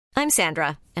I'm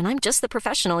Sandra, and I'm just the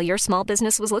professional your small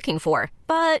business was looking for.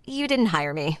 But you didn't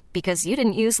hire me because you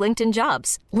didn't use LinkedIn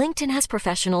Jobs. LinkedIn has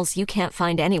professionals you can't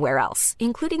find anywhere else,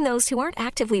 including those who aren't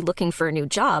actively looking for a new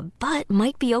job, but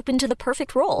might be open to the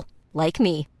perfect role, like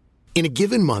me. In a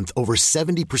given month, over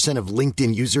 70% of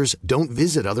LinkedIn users don't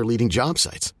visit other leading job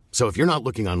sites. So if you're not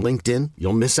looking on LinkedIn,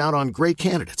 you'll miss out on great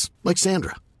candidates like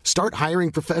Sandra. Start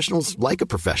hiring professionals like a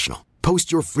professional.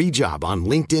 Post your free job on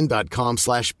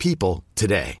linkedin.com/people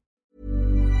today.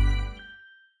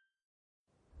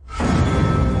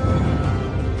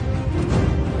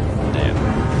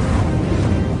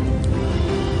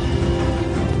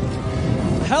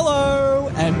 Hello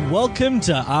and welcome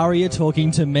to Arya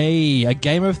Talking to Me, a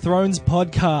Game of Thrones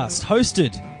podcast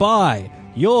hosted by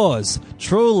yours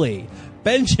truly,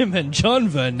 Benjamin John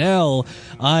Vernell.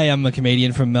 I am a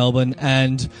comedian from Melbourne,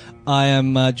 and I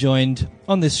am joined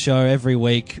on this show every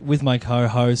week with my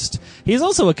co-host. He's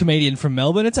also a comedian from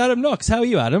Melbourne. It's Adam Knox. How are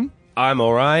you, Adam? I'm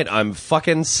alright. I'm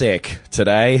fucking sick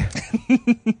today.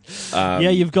 Yeah,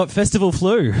 you've got festival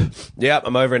flu. Yep,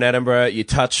 I'm over in Edinburgh. You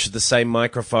touch the same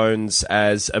microphones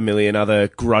as a million other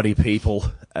gruddy people,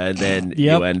 and then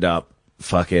you end up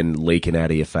fucking leaking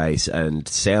out of your face and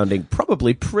sounding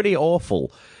probably pretty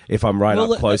awful if I'm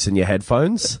up close in your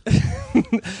headphones.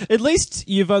 At least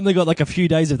you've only got like a few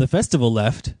days of the festival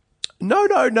left.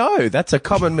 No. That's a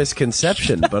common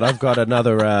misconception, but I've got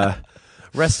another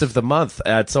rest of the month.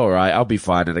 It's alright. I'll be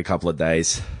fine in a couple of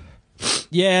days.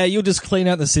 Yeah, you'll just clean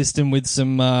out the system with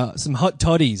some hot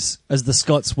toddies, as the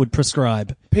Scots would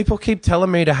prescribe. People keep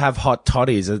telling me to have hot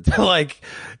toddies. Like,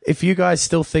 if you guys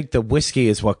still think that whiskey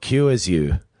is what cures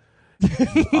you,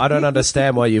 I don't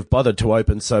understand why you've bothered to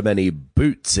open so many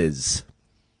Bootses.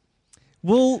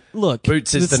 Well, look.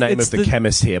 Boots is the name of the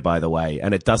chemist here, by the way,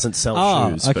 and it doesn't sell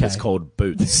shoes, but it's called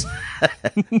Boots.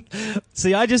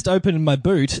 See, I just opened my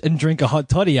boot and drink a hot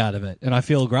toddy out of it, and I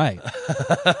feel great.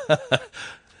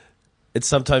 It's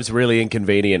sometimes really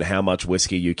inconvenient how much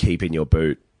whiskey you keep in your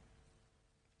boot.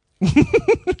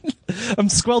 I'm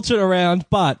squelching around,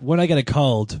 but when I get a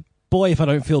cold, boy, if I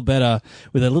don't feel better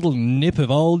with a little nip of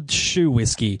old shoe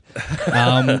whiskey.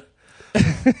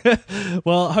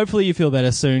 Well, hopefully you feel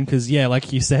better soon, because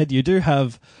like you said, you do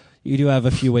have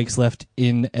a few weeks left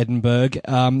in Edinburgh.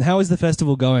 How is the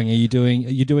festival going? Are you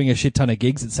doing a shit ton of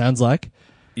gigs? It sounds like.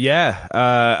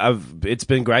 Yeah, it's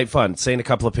been great fun. Seen a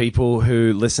couple of people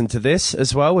who listened to this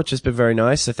as well, which has been very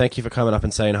nice. So thank you for coming up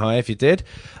and saying hi if you did.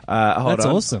 That's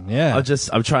awesome. Yeah,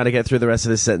 I'm trying to get through the rest of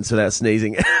this sentence without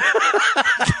sneezing.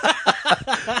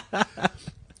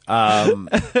 But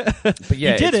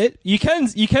yeah, you did it. You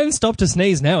can stop to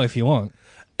sneeze now if you want.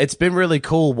 It's been really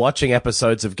cool watching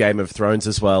episodes of Game of Thrones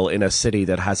as well in a city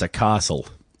that has a castle.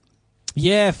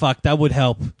 Yeah, fuck, that would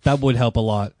help. That would help a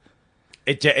lot.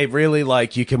 It really,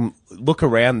 like, you can look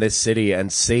around this city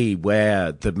and see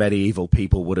where the medieval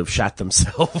people would have shat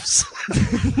themselves.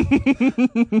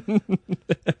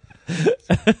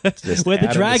 Where the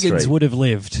dragons would have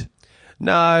lived.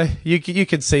 No, you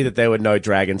can see that there were no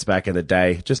dragons back in the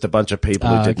day. Just a bunch of people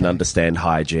who didn't understand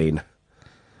hygiene.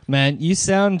 Man, you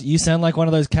sound like one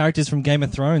of those characters from Game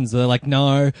of Thrones. They're like,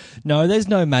 no, there's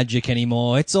no magic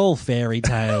anymore. It's all fairy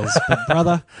tales. But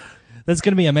brother, there's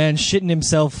going to be a man shitting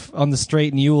himself on the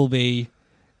street, and you will be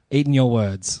eating your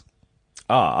words.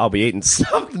 Oh, I'll be eating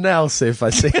something else if I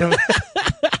see him.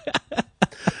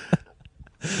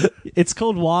 It's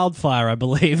called wildfire, I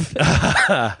believe.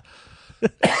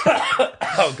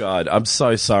 Oh God, I'm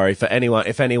so sorry for anyone.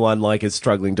 If anyone like is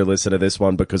struggling to listen to this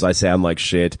one because I sound like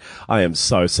shit, I am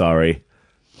so sorry.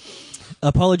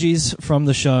 Apologies from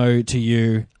the show to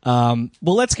you. Well,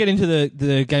 let's get into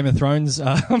the Game of Thrones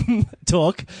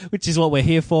talk, which is what we're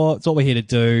here for. It's what we're here to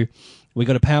do. We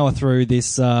got to power through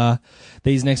these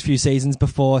next few seasons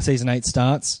before season 8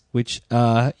 starts, which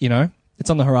it's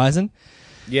on the horizon.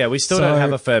 Yeah, we still don't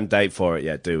have a firm date for it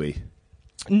yet, do we?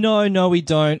 No, we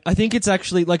don't. I think it's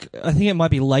actually, I think it might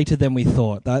be later than we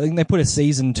thought. I think they put a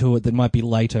season to it that might be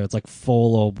later. It's like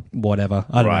fall or whatever.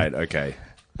 I don't know. Okay.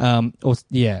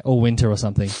 Or winter or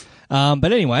something.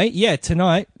 But anyway,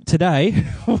 today,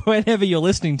 whenever you're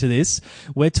listening to this,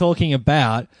 we're talking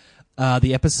about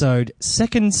the episode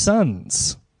Second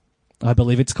Sons. I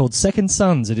believe it's called Second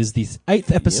Sons. It is the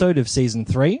 8th episode of season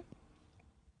 3.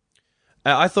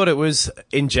 I thought it was,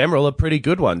 in general, a pretty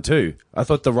good one, too. I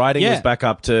thought the writing was back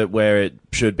up to where it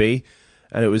should be,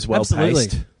 and it was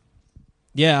well-paced.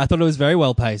 Yeah, I thought it was very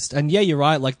well-paced. And yeah, you're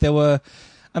right. There are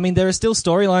still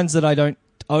storylines that I don't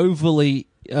overly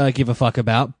give a fuck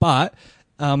about, but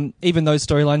even those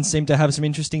storylines seem to have some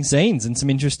interesting scenes and some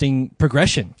interesting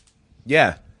progression.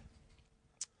 Yeah.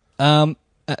 And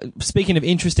speaking of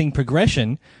interesting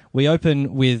progression, we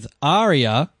open with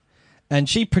Arya, and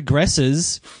she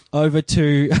progresses over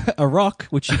to a rock,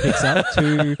 which she picks up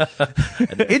to...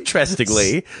 And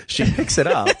interestingly, she picks it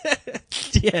up.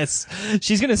 Yes.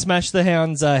 She's going to smash the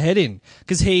Hound's head in,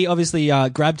 because he obviously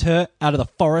grabbed her out of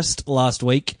the forest last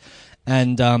week,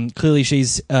 and clearly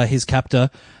she's his captor,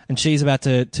 and she's about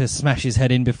to smash his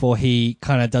head in before he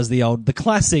kind of does the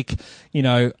classic,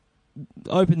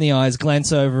 open the eyes,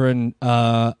 glance over, and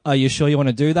are you sure you want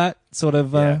to do that sort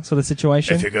of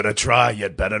situation? If you're going to try,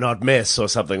 you'd better not miss, or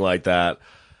something like that.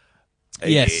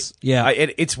 Yes,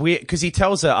 It's weird, because he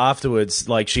tells her afterwards,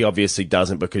 like, she obviously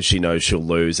doesn't because she knows she'll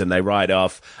lose, and they ride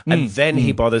off, and then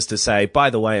he bothers to say, by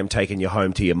the way, I'm taking you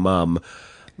home to your mum.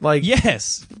 Like,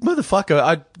 yes.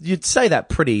 Motherfucker, you'd say that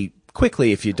pretty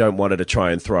quickly if you don't want her to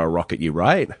try and throw a rock at you,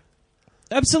 right?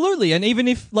 Absolutely, and even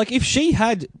if she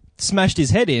had smashed his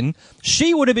head in,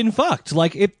 she would have been fucked.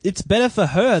 Like, it's better for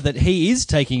her that he is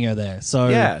taking her there. So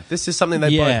yeah, this is something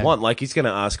they both want. Like, he's going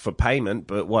to ask for payment,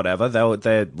 but whatever.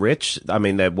 They're rich. I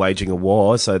mean, they're waging a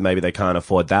war, so maybe they can't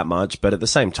afford that much. But at the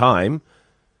same time,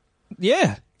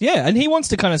 yeah, and he wants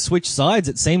to kind of switch sides.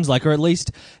 It seems like, or at least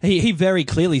he very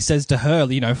clearly says to her,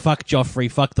 fuck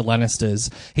Joffrey, fuck the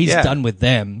Lannisters. He's done with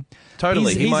them.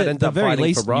 Totally, he might end up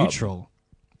fighting for Robb. Neutral.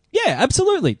 Yeah,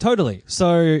 absolutely, totally.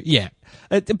 So yeah.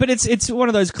 But it's one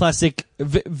of those classic,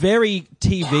 very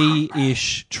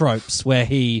TV-ish tropes where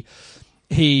he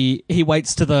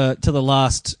waits to the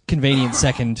last convenient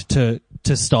second to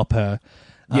stop her.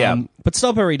 But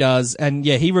stop her he does, and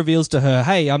he reveals to her,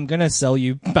 "Hey, I'm going to sell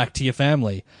you back to your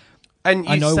family, and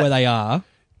I know where they are."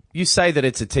 You say that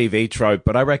it's a TV trope,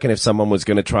 but I reckon if someone was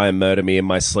going to try and murder me in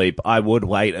my sleep, I would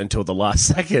wait until the last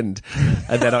second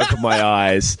and then open my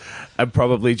eyes and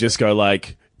probably just go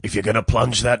like, if you're going to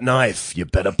plunge that knife, you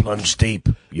better plunge deep.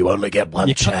 You only get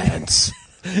one chance.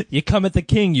 You come at the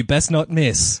king, you best not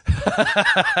miss.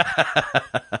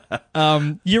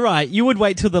 You're right. You would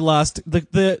wait till the last,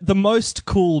 the most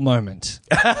cool moment.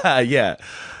 Yeah.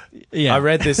 I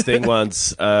read this thing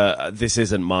once. This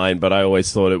isn't mine, but I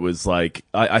always thought it was like,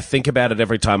 I think about it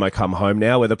every time I come home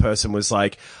now, where the person was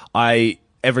like,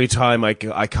 every time I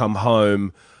come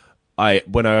home,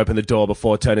 when I open the door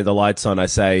before turning the lights on, I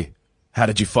say, how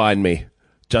did you find me?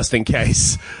 Just in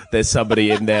case there's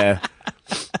somebody in there.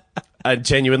 And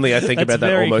genuinely, I think about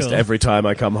that almost every time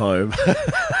I come home.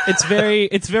 It's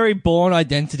very Bourne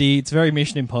Identity. It's very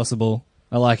Mission Impossible.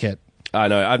 I like it. I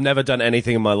know. I've never done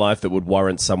anything in my life that would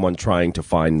warrant someone trying to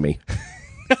find me.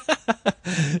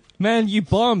 Man, you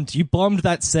bombed. You bombed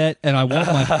that set, and I want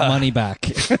my money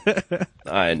back.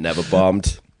 I never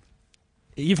bombed.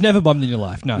 You've never bombed in your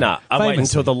life, no. Nah, I'm waiting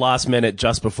until the last minute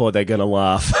just before they're going to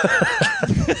laugh.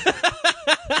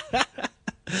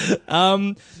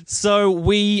 So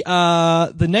we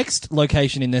the next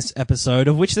location in this episode,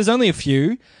 of which there's only a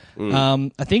few. I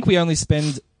think we only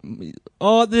spend...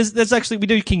 there's actually... We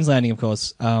do King's Landing, of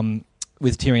course,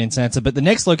 with Tyrion and Sansa, but the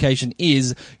next location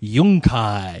is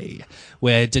Yunkai,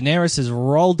 where Daenerys has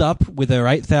rolled up with her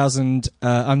 8,000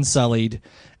 Unsullied,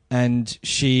 and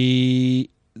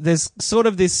there's sort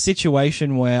of this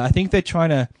situation where I think they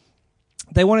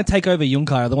want to take over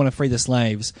Yunkai, or they want to free the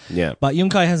slaves. Yeah. But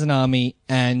Yunkai has an army,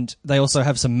 and they also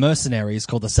have some mercenaries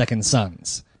called the Second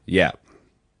Sons. Yeah.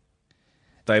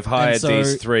 They've hired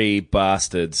these three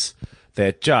bastards.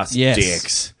 They're just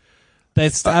dicks. They're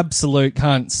absolute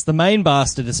cunts. The main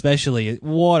bastard especially.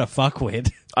 What a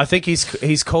fuckwit. I think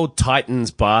he's called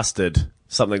Titan's Bastard,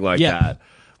 something like that.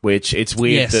 Which, it's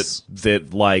weird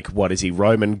that, like, what is he,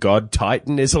 Roman god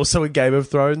Titan is also in Game of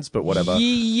Thrones, but whatever.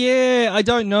 Yeah, I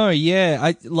don't know,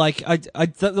 yeah.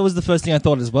 That was the first thing I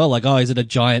thought as well, like, is it a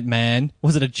giant man?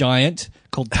 Was it a giant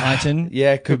called Titan?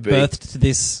 Yeah, it could be. Birthed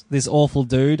this awful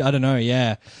dude? I don't know,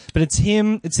 yeah. But it's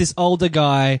him, it's this older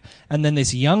guy, and then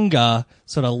this younger,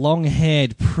 sort of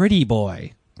long-haired, pretty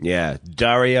boy. Yeah,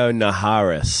 Daario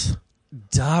Naharis.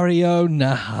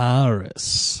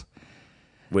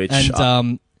 Which...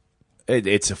 And,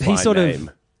 it's a fine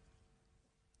name.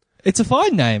 It's a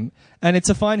fine name, and it's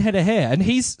a fine head of hair, and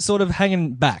he's sort of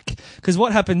hanging back. Because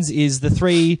what happens is the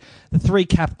three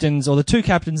captains, or the two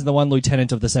captains and the one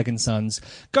lieutenant of the Second Sons,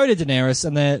 go to Daenerys,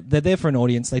 and they're there for an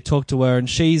audience. They talk to her, and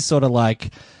she's sort of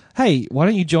like, hey, why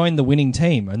don't you join the winning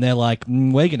team? And they're like,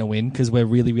 we're going to win because we're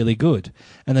really, really good.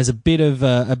 And there's a bit of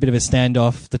a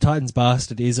standoff. The Titan's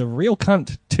Bastard is a real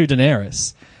cunt to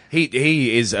Daenerys.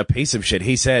 He is a piece of shit.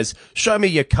 He says, show me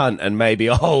your cunt, and maybe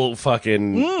I'll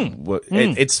fucking...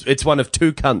 It's one of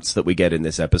two cunts that we get in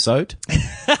this episode.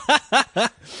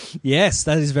 Yes,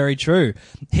 that is very true.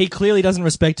 He clearly doesn't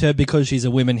respect her because she's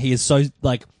a woman. He is so,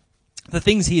 like... The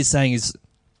things he is saying is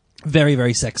very,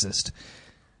 very sexist.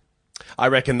 I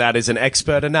reckon that is an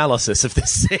expert analysis of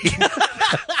this scene.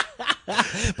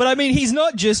 But I mean, he's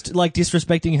not just like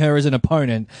disrespecting her as an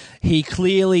opponent. He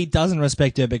clearly doesn't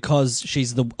respect her because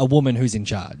she's a woman who's in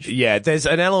charge. Yeah, there's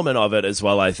an element of it as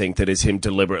well, I think, that is him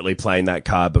deliberately playing that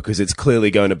card because it's clearly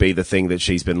going to be the thing that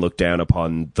she's been looked down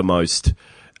upon the most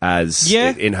as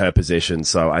in her position.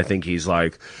 So I think he's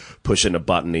like pushing a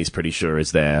button he's pretty sure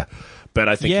is there. But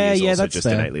I think he's also just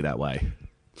innately that way.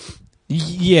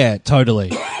 Yeah,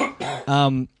 totally.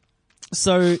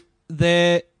 So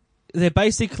they're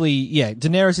basically,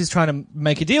 Daenerys is trying to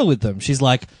make a deal with them. She's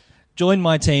like, join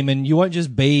my team and you won't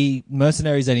just be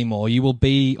mercenaries anymore. You will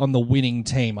be on the winning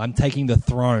team. I'm taking the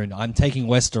throne. I'm taking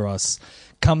Westeros.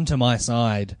 Come to my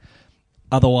side.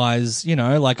 Otherwise,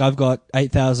 like I've got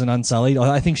 8,000 Unsullied.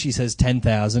 I think she says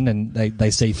 10,000 and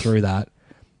they see through that.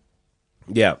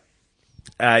 Yeah.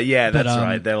 That's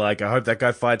right. They're like, I hope that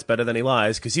guy fights better than he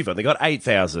lies because you've only got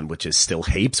 8,000, which is still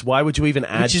heaps. Why would you even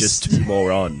add just 2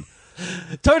 more on?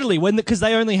 Totally, because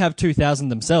they only have 2,000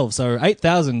 themselves, so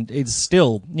 8,000 is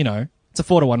still, it's a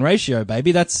 4-to-1 ratio,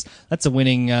 baby. That's a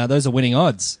winning. Those are winning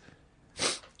odds.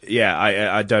 Yeah,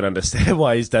 I don't understand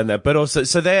why he's done that, but also,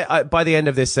 so they're by the end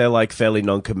of this, they're like fairly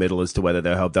non-committal as to whether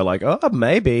they'll help. They're like, oh,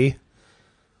 maybe.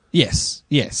 Yes.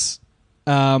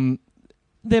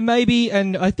 There may be,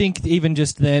 and I think even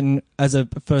just then, as a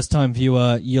first-time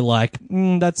viewer, you're like,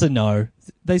 that's a no.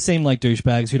 They seem like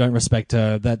douchebags who don't respect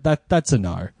her. That's a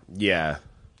no. Yeah.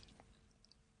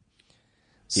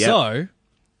 So,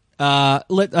 I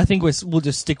think we'll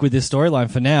just stick with this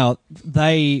storyline for now.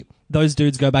 Those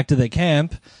dudes go back to their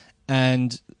camp,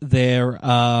 and they're,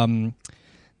 talking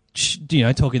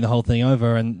the whole thing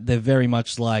over, and they're very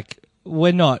much like,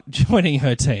 we're not joining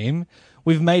her team.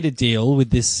 We've made a deal with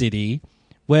this city.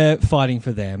 We're fighting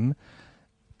for them,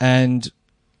 and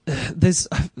there's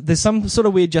some sort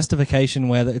of weird justification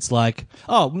where it's like,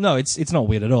 oh no, it's not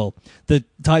weird at all. The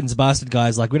Titans Bastard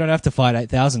guy's like, we don't have to fight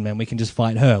 8,000 men. We can just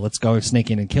fight her. Let's go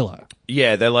sneak in and kill her.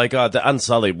 Yeah, they're like, oh, the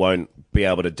Unsullied won't be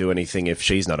able to do anything if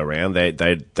she's not around. They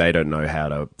don't know how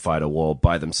to fight a war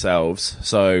by themselves.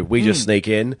 So we just sneak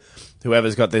in.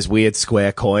 Whoever's got this weird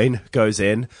square coin goes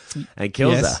in and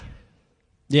kills her.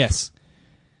 Yes.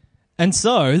 And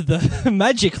so,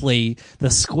 magically,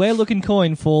 the square-looking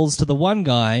coin falls to the one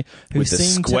guy who with the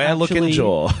square-looking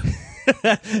jaw,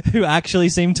 who actually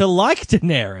seemed to like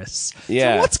Daenerys.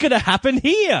 Yeah. So what's going to happen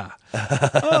here?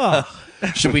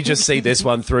 Should we just see this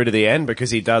one through to the end because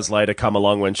he does later come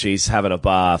along when she's having a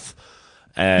bath?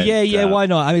 And, why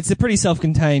not? I mean, it's a pretty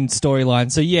self-contained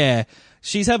storyline. So yeah,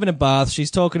 she's having a bath. She's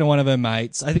talking to one of her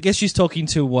mates. I guess she's talking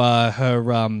to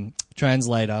her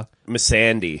translator,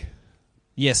 Missandei.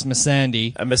 Yes,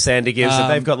 Missandei. And Missandei gives it.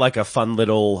 They've got like a fun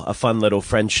little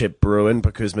friendship brewing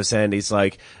because Missandei's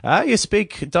like, you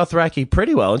speak Dothraki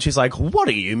pretty well, and she's like, what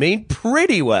do you mean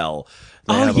pretty well?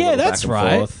 That's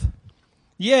right. Forth.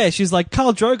 Yeah, she's like,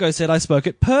 Khal Drogo said I spoke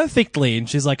it perfectly, and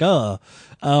she's like, tugs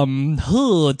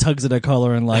at her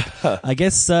collar and like, I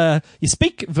guess you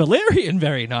speak Valyrian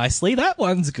very nicely. That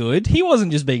one's good. He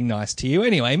wasn't just being nice to you.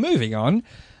 Anyway, moving on.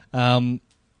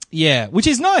 Yeah, which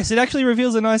is nice. It actually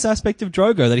reveals a nice aspect of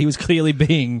Drogo that he was clearly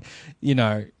being, he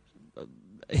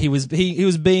was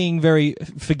being very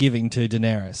forgiving to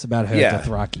Daenerys about her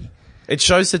Dothraki. It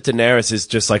shows that Daenerys is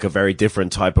just like a very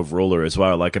different type of ruler as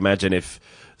well. Like imagine if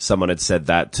someone had said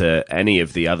that to any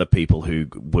of the other people who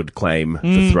would claim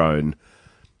the throne,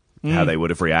 how they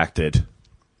would have reacted.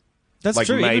 That's like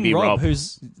true. Maybe Even Rob,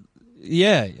 who's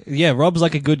Rob's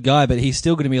like a good guy, but he's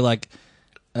still going to be like,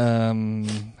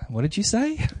 what did you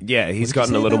say? Yeah, he's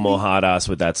gotten a little more hard-ass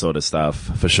with that sort of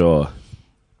stuff, for sure.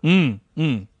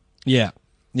 Yeah.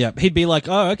 Yeah, he'd be like,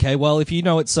 oh, okay, well, if you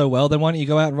know it so well, then why don't you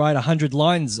go out and write 100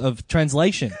 lines of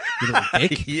translation, you little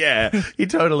dick? Yeah, he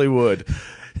totally would.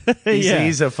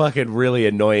 He's a fucking really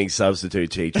annoying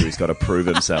substitute teacher who's got to prove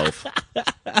himself.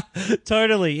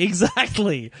 Totally,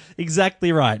 exactly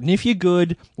right. And if you're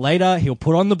good, later he'll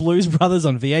put on the Blues Brothers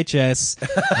on VHS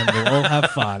and we'll all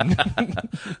have fun.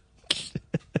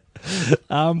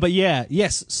 But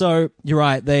yes, so you're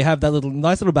right. They have that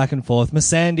nice little back and forth.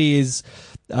 Missandei is,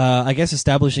 I guess,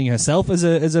 establishing herself as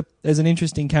an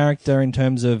interesting character in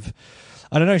terms of,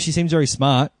 I don't know, she seems very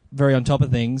smart, very on top of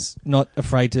things, not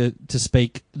afraid to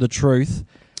speak the truth.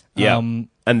 Yeah.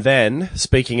 And then,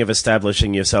 speaking of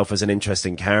establishing yourself as an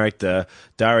interesting character,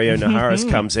 Daario Naharis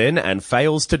comes in and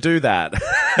fails to do that.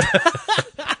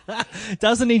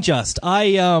 Doesn't he just?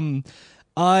 I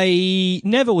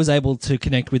never was able to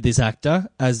connect with this actor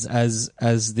as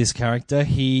this character.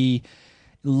 He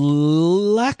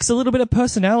lacks a little bit of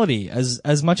personality.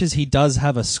 As much as he does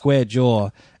have a square jaw,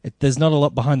 there's not a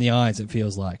lot behind the eyes, it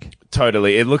feels like.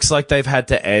 Totally. It looks like they've had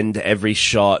to end every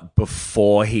shot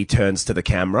before he turns to the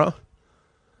camera.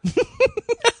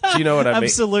 Do you know what I mean?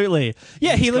 Absolutely.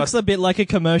 Yeah, he looks a bit like a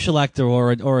commercial actor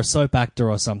or a soap actor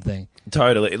or something.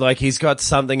 Totally. Like, he's got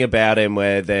something about him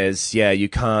where you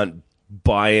can't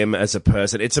buy him as a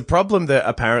person. It's a problem that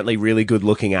apparently really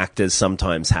good-looking actors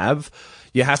sometimes have.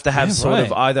 You have to have sort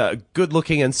of either a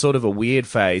good-looking and sort of a weird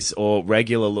face, or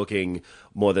regular-looking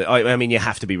more than... I mean, you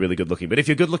have to be really good-looking. But if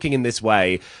you're good-looking in this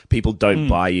way, people don't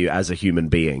buy you as a human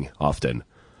being often.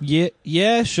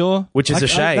 Yeah, sure. Which is a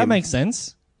shame. That makes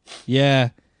sense. Yeah.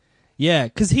 Yeah,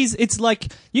 because it's like,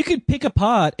 you could pick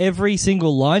apart every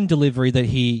single line delivery that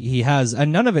he has,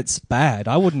 and none of it's bad.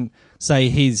 I wouldn't say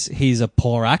he's a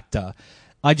poor actor.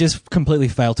 I just completely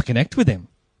fail to connect with him.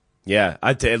 Yeah,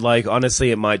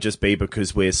 honestly, it might just be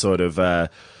because we're sort of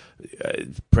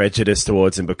prejudiced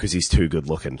towards him because he's too good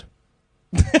looking.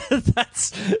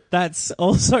 That's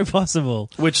also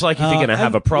possible. Which, like, if you're going to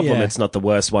have a problem, it's not the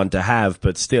worst one to have,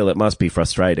 but still, it must be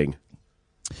frustrating.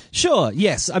 Sure,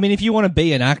 yes. I mean, if you want to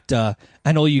be an actor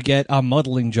and all you get are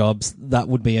modeling jobs, that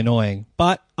would be annoying.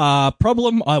 But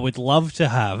problem I would love to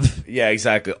have. Yeah,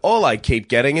 exactly. All I keep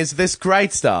getting is this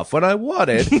great stuff when I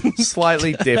wanted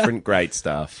slightly different great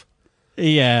stuff.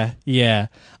 Yeah.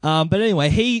 But anyway,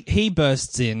 he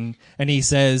bursts in and he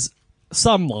says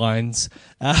some lines.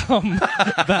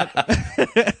 But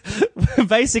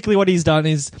basically what he's done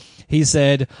is he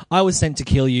said, "I was sent to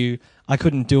kill you. I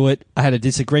couldn't do it. I had a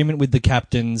disagreement with the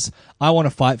captains. I want to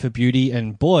fight for beauty,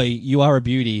 and boy, you are a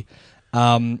beauty.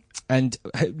 And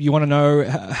you want to know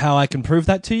how I can prove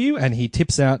that to you?" And he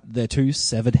tips out their two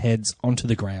severed heads onto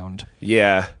the ground.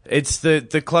 Yeah, it's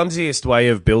the clumsiest way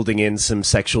of building in some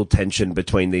sexual tension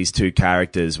between these two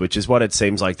characters, which is what it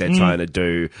seems like they're trying to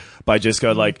do by just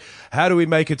go like, how do we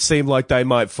make it seem like they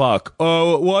might fuck?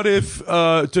 Oh, what if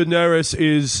Daenerys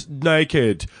is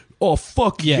naked? Oh,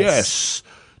 fuck yes.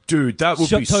 Dude, that would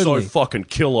be totally. So fucking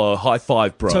killer. High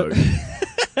five, bro.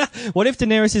 What if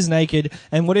Daenerys is naked,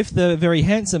 and what if the very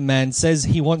handsome man says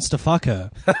he wants to fuck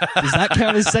her? Does that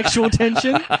count as sexual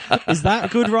tension? Is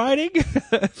that good writing?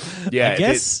 Yeah,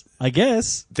 I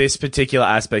guess. This particular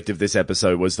aspect of this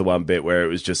episode was the one bit where it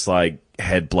was just like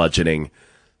head bludgeoning.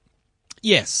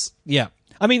 Yes, yeah.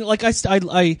 I mean, like, I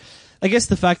guess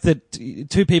the fact that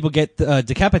two people get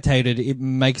decapitated, it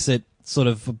makes it sort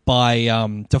of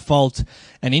by default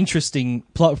an interesting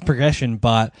plot progression,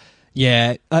 but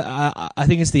yeah, I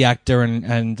think it's the actor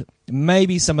and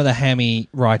maybe some of the hammy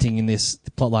writing in this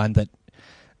plotline that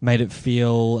made it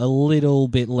feel a little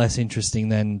bit less interesting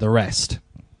than the rest.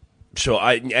 Sure,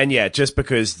 just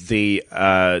because the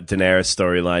Daenerys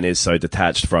storyline is so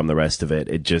detached from the rest of it,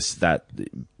 that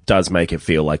does make it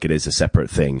feel like it is a separate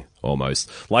thing, almost.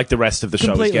 Like the rest of the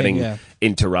show is getting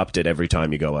interrupted every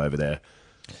time you go over there.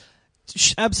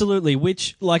 Absolutely,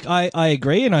 which, like, I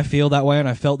agree, and I feel that way, and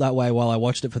I felt that way while I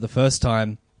watched it for the first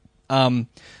time.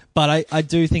 But I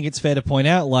do think it's fair to point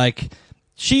out, like,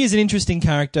 she is an interesting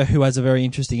character who has a very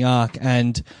interesting arc,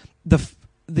 and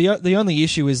the only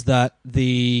issue is that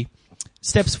the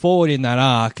steps forward in that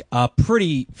arc are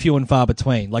pretty few and far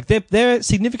between. Like, they're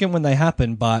significant when they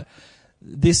happen, but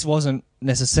this wasn't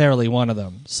necessarily one of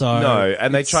them. So no,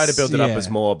 and they try to build it up as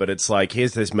more, but it's like,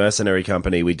 here's this mercenary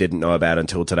company we didn't know about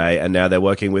until today, and now they're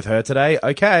working with her today.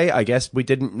 Okay, I guess we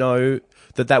didn't know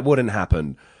that wouldn't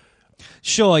happen.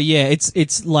 Sure, yeah,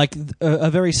 it's like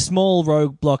a very small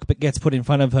roadblock but gets put in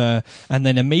front of her and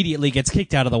then immediately gets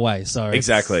kicked out of the way. So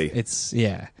exactly. It's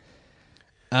yeah.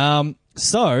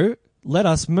 So let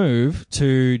us move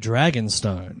to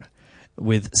Dragonstone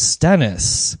with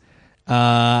Stannis.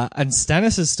 And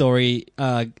Stannis' story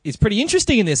is pretty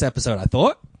interesting in this episode, I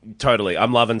thought. Totally.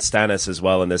 I'm loving Stannis as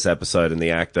well in this episode, and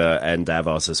the actor, and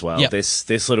Davos as well. Yep.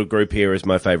 This little group here is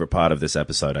my favorite part of this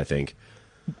episode, I think.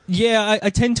 Yeah, I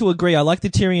tend to agree. I like the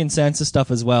Tyrion Sansa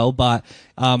stuff as well, but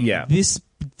this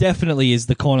definitely is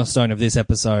the cornerstone of this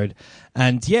episode.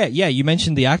 And yeah, you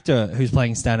mentioned the actor who's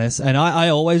playing Stannis, and I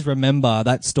always remember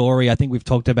that story I think we've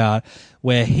talked about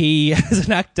where he, as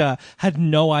an actor, had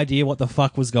no idea what the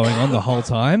fuck was going on the whole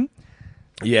time.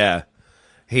 Yeah.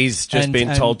 He's just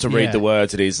been told to read the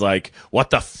words, and he's like, what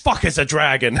the fuck is a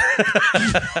dragon?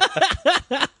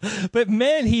 But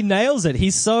man, he nails it.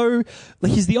 He's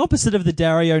he's the opposite of the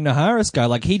Dario Naharis guy.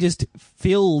 Like, he just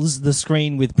fills the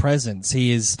screen with presence.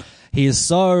 He is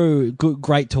so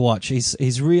great to watch.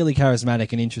 He's really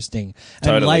charismatic and interesting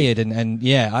and layered, and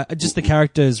just the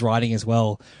character's writing as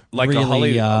well. Like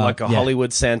really, a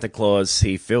Hollywood Santa Claus,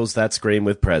 he fills that screen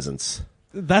with presence.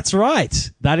 That's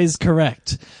right. That is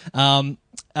correct.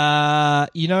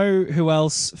 You know who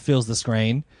else fills the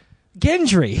screen?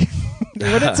 Gendry.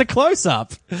 When it's a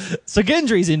close-up. So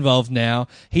Gendry's involved now.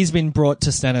 He's been brought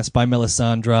to Stannis by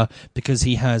Melisandre because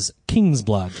he has king's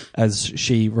blood, as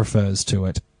she refers to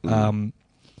it.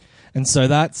 And so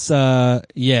that's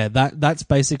that's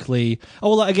basically...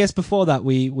 Oh, well, I guess before that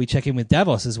we check in with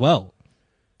Davos as well.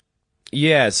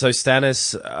 Yeah, so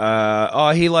Stannis...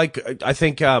 I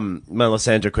think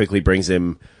Melisandre quickly brings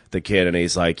him the kid, and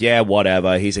he's like, yeah,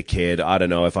 whatever, he's a kid. I don't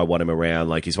know if I want him around.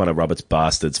 Like, he's one of Robert's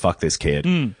bastards. Fuck this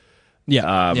kid.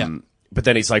 Yeah. But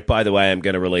then he's like, by the way, I'm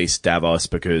going to release Davos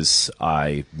because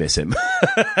I miss him,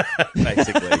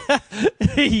 basically.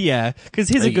 Yeah, because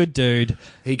he's a good dude.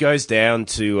 He goes down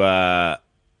to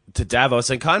Davos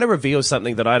and kind of reveals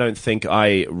something that I don't think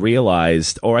I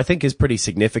realized, or I think is pretty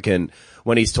significant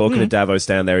when he's talking to Davos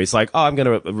down there. He's like, oh, I'm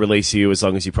going to release you as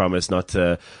long as you promise not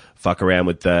to fuck around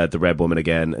with the Red Woman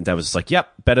again. And Davos is like,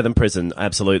 yep, better than prison,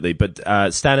 absolutely. But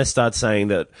Stannis starts saying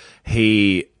that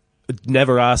he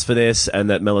never asked for this and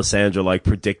that Melisandre like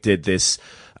predicted this.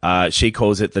 She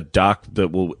calls it the dark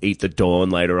that will eat the dawn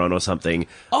later on or something.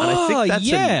 Oh, and I think that's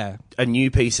yeah. a new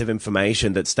piece of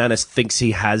information that Stannis thinks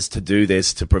he has to do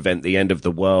this to prevent the end of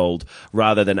the world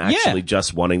rather than actually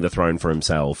just wanting the throne for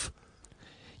himself.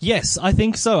 Yes, I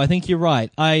think so. I think you're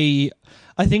right. I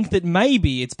think that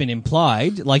maybe it's been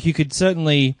implied. Like, you could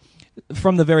certainly,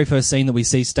 from the very first scene that we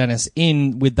see Stannis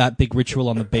in with that big ritual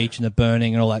on the beach and the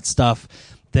burning and all that stuff,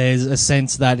 there's a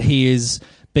sense that he is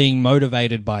being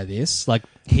motivated by this. Like,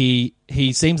 he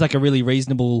seems like a really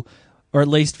reasonable, or at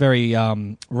least very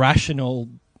rational,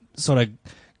 sort of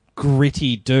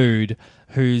gritty dude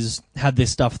who's had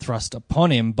this stuff thrust upon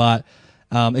him, but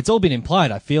it's all been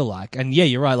implied, I feel like. And yeah,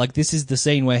 you're right. Like, this is the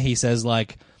scene where he says,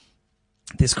 like,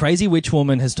 this crazy witch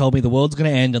woman has told me the world's going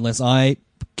to end unless I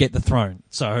get the throne.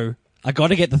 So I got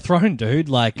to get the throne, dude.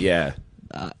 Like, yeah.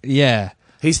 Yeah.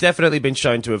 He's definitely been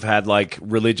shown to have had, like,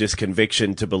 religious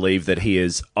conviction to believe that he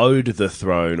is owed the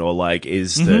throne or, like,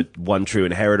 is the one true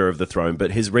inheritor of the throne.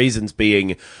 But his reasons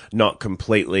being not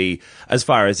completely, as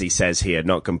far as he says here,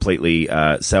 not completely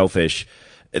selfish.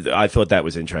 I thought that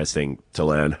was interesting to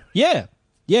learn. Yeah.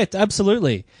 Yeah,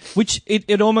 absolutely. Which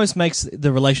it almost makes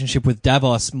the relationship with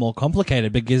Davos more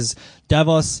complicated because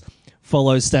Davos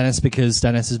follows Stannis because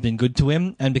Stannis has been good to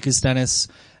him and because Stannis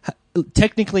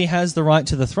technically has the right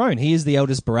to the throne. He is the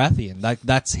eldest Baratheon.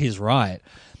 That's his right.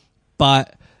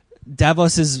 But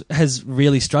Davos has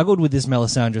really struggled with this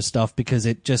Melisandre stuff because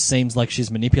it just seems like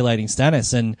she's manipulating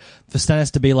Stannis. And for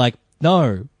Stannis to be like,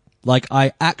 no, like,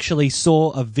 I actually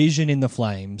saw a vision in the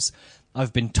flames.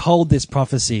 I've been told this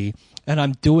prophecy and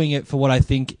I'm doing it for what I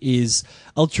think is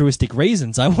altruistic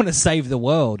reasons. I want to save the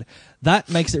world. That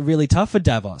makes it really tough for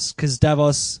Davos because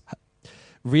Davos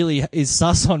really is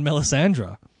sus on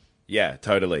Melisandre. Yeah,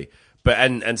 totally. But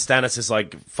and Stannis is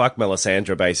like, fuck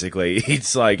Melisandre, basically.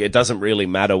 It's like, it doesn't really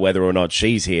matter whether or not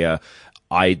she's here.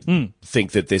 I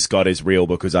think that this god is real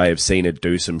because I have seen it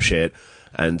do some shit.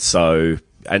 And so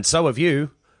have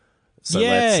you. So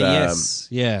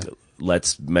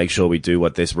let's make sure we do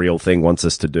what this real thing wants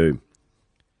us to do.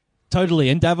 Totally.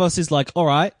 And Davos is like, all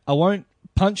right, I won't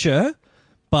punch her,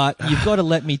 but you've got to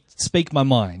let me speak my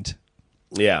mind.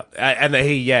 Yeah. And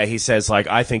he says, like,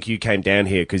 I think you came down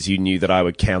here because you knew that I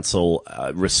would counsel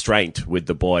restraint with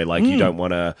the boy. Like, you don't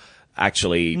want to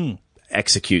actually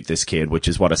execute this kid, which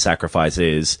is what a sacrifice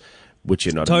is, which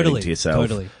you're not admitting to yourself.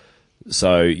 Totally.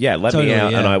 So, yeah, let me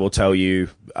out and I will tell you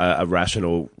a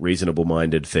rational,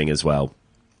 reasonable-minded thing as well.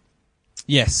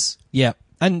 Yes. Yeah.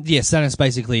 And yeah, Stannis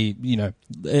basically,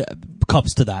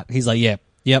 cops to that. He's like,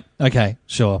 yep, okay,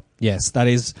 sure. Yes, that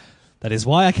is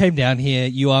why I came down here.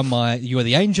 You are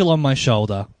the angel on my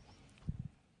shoulder.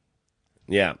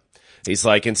 Yeah. He's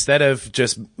like, instead of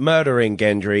just murdering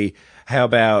Gendry, how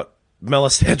about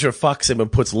Melisandre fucks him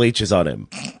and puts leeches on him?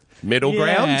 Middle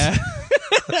ground?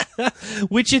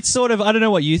 Which it's sort of, I don't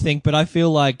know what you think, but I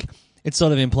feel like it's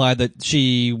sort of implied that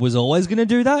she was always going to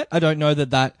do that. I don't know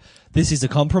that this is a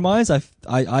compromise.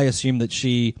 I assume that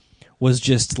she was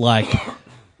just like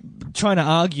trying to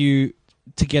argue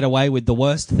to get away with the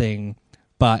worst thing,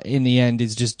 but in the end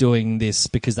is just doing this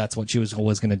because that's what she was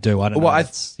always going to do. I don't know. I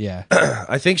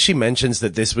think she mentions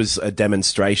that this was a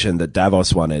demonstration that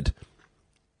Davos wanted.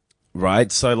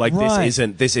 Right? So like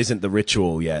this isn't the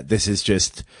ritual yet. This is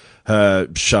just her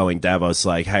showing Davos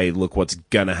like, hey, look what's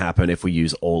gonna happen if we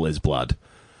use all his blood.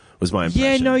 Was my impression.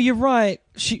 Yeah, no, you're right.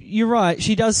 You're right.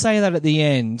 She does say that at the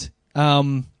end.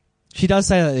 Yeah,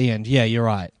 you're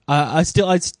right.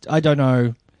 I don't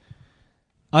know.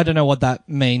 I don't know what that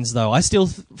means though. I still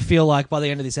feel like by the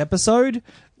end of this episode,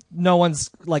 no one's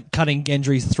like cutting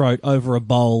Gendry's throat over a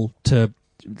bowl to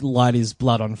light his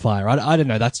blood on fire. I don't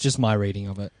know. That's just my reading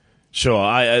of it. Sure,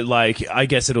 I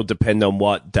guess it'll depend on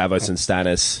what Davos and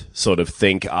Stannis sort of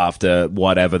think after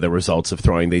whatever the results of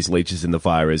throwing these leeches in the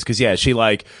fire is. Because she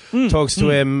talks to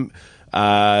him,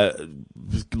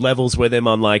 levels with him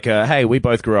on like, hey, we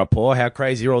both grew up poor. How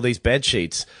crazy are all these bed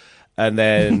sheets? And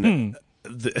then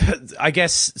I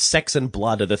guess sex and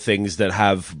blood are the things that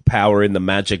have power in the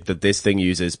magic that this thing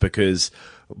uses, because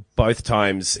both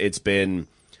times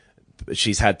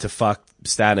she's had to fuck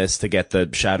Stannis to get the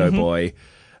Shadow Boy.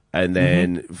 And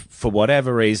then, for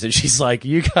whatever reason, she's like,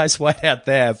 you guys wait out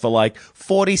there for like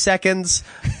 40 seconds.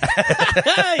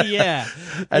 Yeah.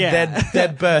 And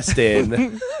then burst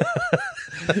in.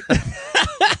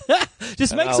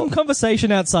 Just make some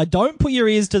conversation outside. Don't put your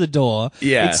ears to the door.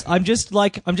 Yeah. I'm just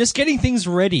getting things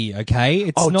ready, okay?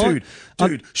 It's not...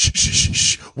 Dude,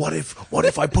 shh. What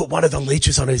if I put one of the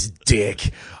leeches on his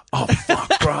dick? Oh,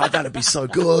 fuck, bro, that'd be so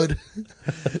good.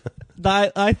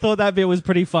 I thought that bit was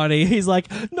pretty funny. He's like,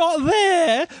 not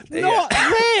there! Not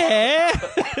there!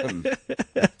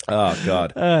 Oh,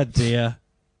 God. Oh, dear.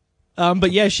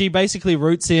 But yeah, she basically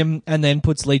roots him and then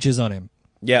puts leeches on him.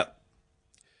 Yep.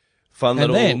 Fun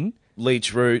little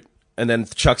leech root, and then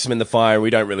chucks them in the fire. We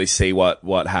don't really see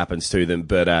what happens to them,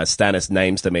 but Stannis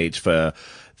names them each for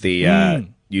the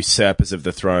usurpers of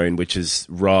the throne, which is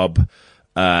Robb,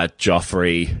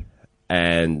 Joffrey,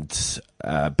 and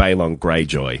Balon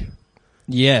Greyjoy.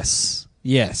 Yes.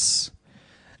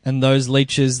 And those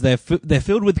leeches, they're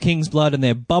filled with king's blood and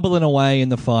they're bubbling away in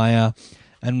the fire.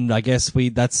 And I guess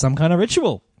that's some kind of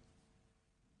ritual.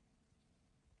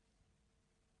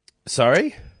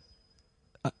 Sorry?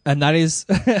 And that is,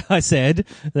 I said,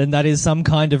 then that is some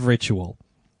kind of ritual.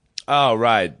 Oh,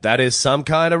 right. That is some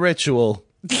kind of ritual.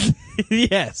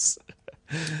 Yes.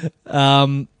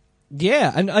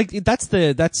 Yeah, and that's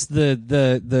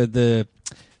the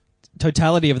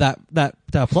totality of that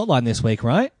plot line this week,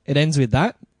 right? It ends with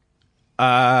that.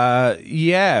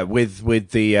 Yeah,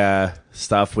 with the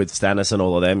stuff with Stannis and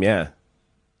all of them. Yeah.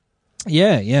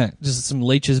 Just some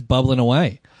leeches bubbling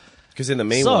away. Because in the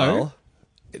meanwhile,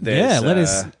 let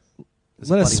us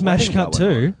smash cut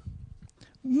to,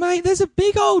 mate. There's a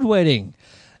big old wedding.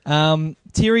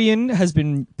 Tyrion has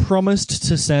been promised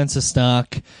to Sansa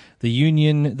Stark the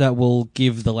union that will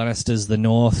give the Lannisters the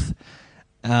North.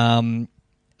 And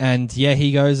yeah,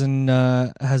 he goes and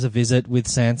has a visit with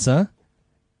Sansa.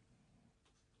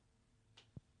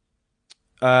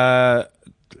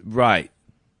 Right.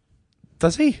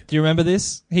 Does he? Do you remember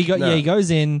this? No. Yeah, he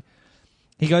goes in.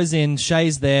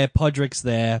 Shay's there, Podrick's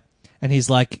there, and he's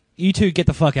like, "You two get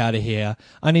the fuck out of here.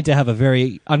 I need to have a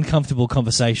very uncomfortable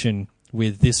conversation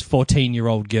with this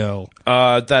 14-year-old girl."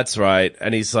 That's right.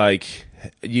 And he's like,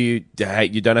 you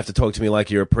don't have to talk to me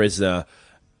like you're a prisoner.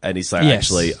 And he's like,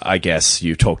 Actually, I guess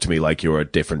you talk to me like you're a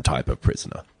different type of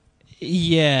prisoner.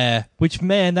 Yeah. Which,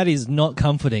 man, that is not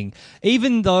comforting.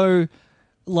 Even though,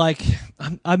 like,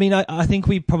 I mean, I think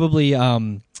we probably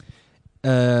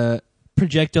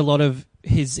project a lot of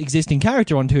his existing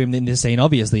character onto him in this scene,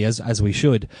 obviously, as we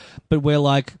should. But we're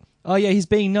like, oh yeah, he's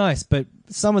being nice, but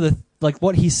some of the, like,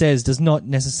 what he says does not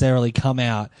necessarily come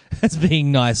out as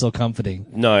being nice or comforting.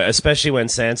 No, especially when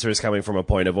Sansa is coming from a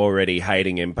point of already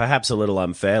hating him, perhaps a little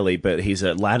unfairly, but he's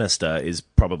a Lannister is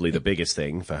probably the biggest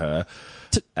thing for her.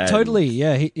 Totally,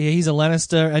 yeah. He's a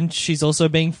Lannister, and she's also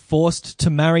being forced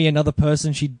to marry another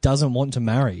person she doesn't want to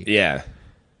marry. Yeah.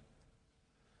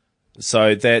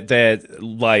 So they're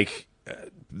like,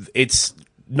 it's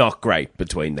not great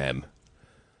between them.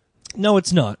 No,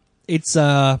 it's not. It's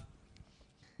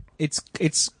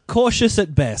cautious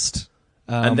at best.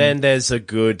 And then there's a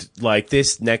good, like,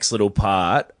 this next little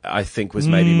part, I think was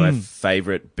maybe my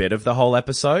favorite bit of the whole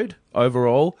episode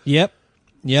overall. Yep.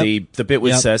 The bit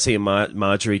with Cersei and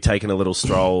Marjorie taking a little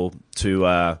stroll to,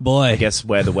 I guess,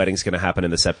 where the wedding's going to happen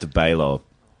in the Sept of Baelor.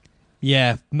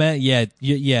 Yeah,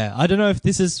 yeah. I don't know if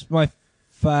this is my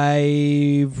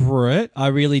favorite. I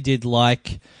really did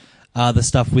like the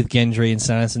stuff with Gendry and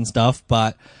Stannis and stuff,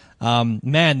 but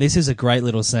man, this is a great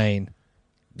little scene.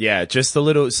 Yeah, just a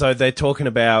little. So they're talking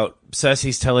about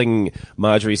Cersei's telling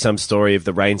Marjorie some story of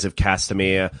the Rains of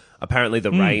Castamere. Apparently,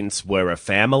 the Rains were a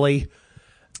family,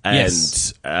 and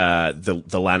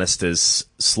the Lannisters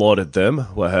slaughtered them.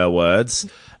 Were her words.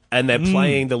 And they're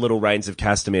playing the Little Rains of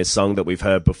Castamere song that we've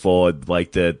heard before,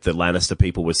 like the Lannister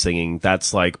people were singing.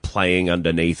 That's like playing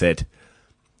underneath it.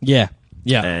 Yeah,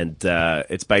 yeah. And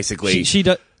it's basically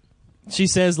she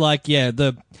says like, yeah,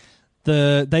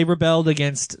 they rebelled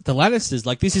against the Lannisters.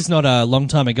 Like, this is not a long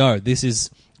time ago. This is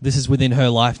within her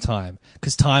lifetime,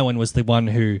 because Tywin was the one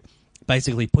who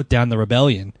basically put down the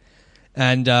rebellion.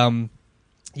 And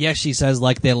Yeah, she says,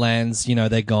 like, their lands,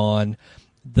 they're gone.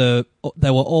 They were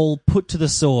all put to the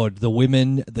sword. The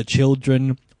women, the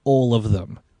children, all of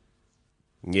them.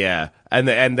 Yeah, and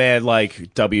their,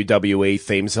 like, WWE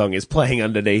theme song is playing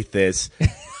underneath this.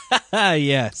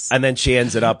 Yes. And then she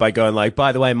ends it up by going like,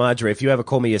 by the way, Marjorie, if you ever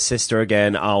call me your sister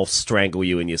again, I'll strangle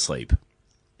you in your sleep.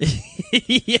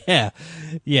 Yeah.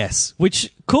 Yes.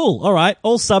 Which, cool. All right.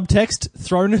 All subtext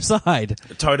thrown aside.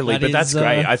 Totally. But that's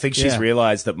great. I think she's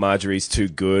realized that Marjorie's too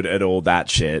good at all that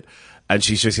shit. And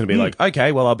she's just going to be like,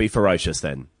 okay, well, I'll be ferocious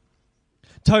then.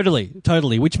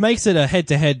 Totally. Which makes it a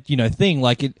head-to-head, thing.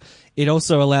 Like, it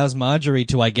also allows Marjorie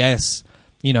to, I guess,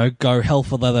 go hell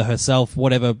for leather herself,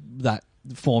 whatever that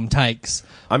form takes.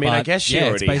 I mean, I guess she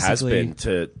already has been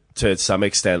to some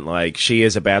extent. Like, she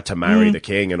is about to marry the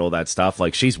king and all that stuff.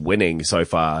 Like, she's winning so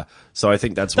far. So I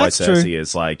think that's why Cersei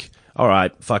is like, all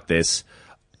right, fuck this.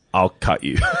 I'll cut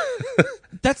you.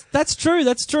 That's true.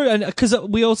 And because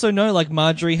we also know, like,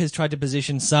 Marjorie has tried to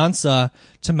position Sansa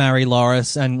to marry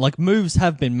Loras, and, like, moves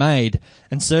have been made,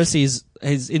 and Cersei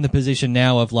is in the position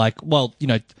now of, like, well,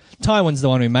 Tywin's the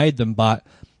one who made them, but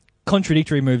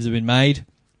contradictory moves have been made.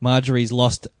 Marjorie's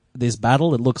lost this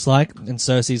battle, it looks like, and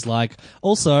Cersei's like,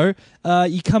 also,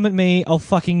 you come at me, I'll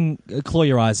fucking claw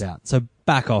your eyes out. So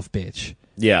back off, bitch.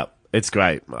 Yeah, it's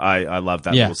great. I love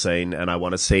that little scene, and I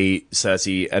want to see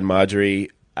Cersei and Marjorie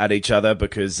at each other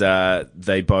because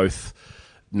they both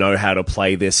know how to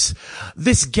play this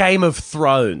Game of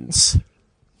Thrones.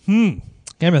 Game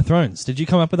of Thrones. Did you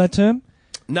come up with that term?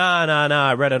 No.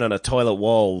 I read it on a toilet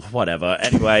wall. Whatever.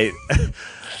 Anyway,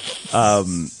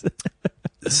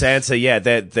 Sansa, yeah,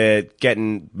 they're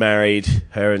getting married,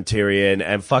 her and Tyrion,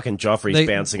 and fucking Joffrey's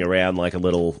bouncing around like a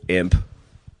little imp.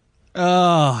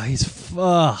 Oh, he's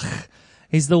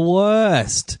the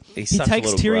worst. He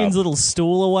takes Tyrion's little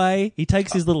stool away. He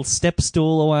takes his little step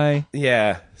stool away.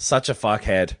 Yeah, such a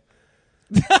fuckhead.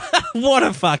 What a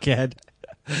fuckhead.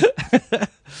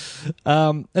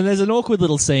 And there's an awkward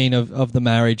little scene of the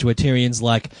marriage where Tyrion's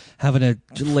like having to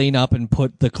lean up and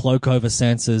put the cloak over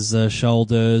Sansa's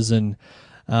shoulders, and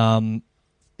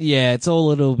it's all a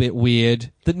little bit weird.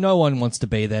 That no one wants to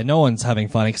be there. No one's having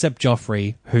fun except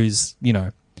Joffrey, who's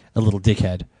a little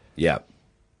dickhead. Yeah.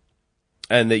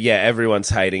 And everyone's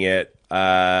hating it.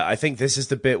 I think this is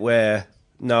the bit where...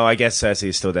 No, I guess Cersei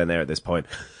is still down there at this point.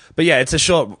 But yeah, it's a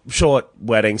short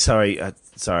wedding. Sorry,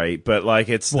 but like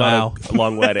it's not a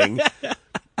long wedding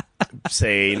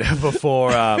scene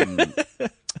before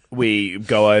we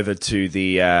go over to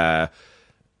the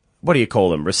what do you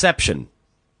call them? Reception.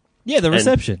 Yeah, the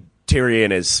reception. And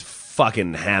Tyrion is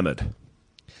fucking hammered.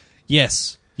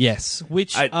 Yes.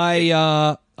 Which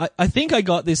I think I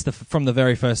got this from the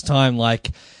very first time.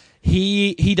 Like,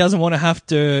 he doesn't want to have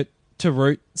to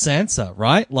root Sansa,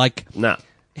 right? Like, no.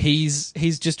 He's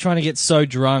just trying to get so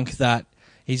drunk that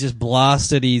he's just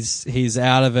blasted. He's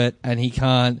out of it, and he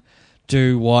can't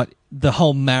do what the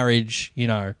whole marriage,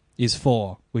 is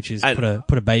for, which is put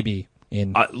a baby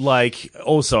in.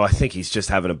 Also, I think he's just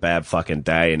having a bad fucking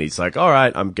day, and he's like, all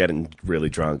right, I'm getting really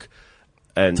drunk.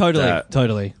 And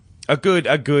totally. A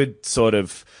good sort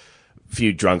of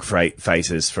few drunk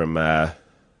faces from what's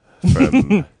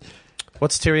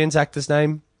Tyrion's actor's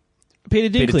name? Peter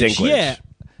Dinklage. Yeah,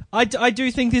 I do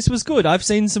think this was good. I've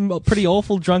seen some pretty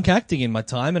awful drunk acting in my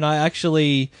time, and I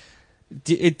actually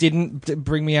it didn't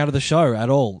bring me out of the show at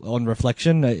all. On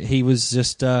reflection, he was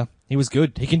just he was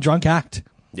good. He can drunk act.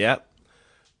 Yeah.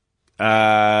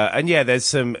 And yeah, there's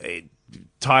some.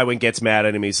 Tywin gets mad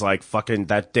at him. He's like, "Fucking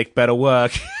that dick better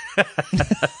work."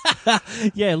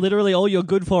 Yeah, literally, all you're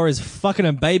good for is fucking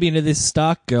a baby into this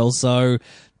Stark girl. So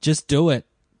just do it,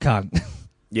 cunt.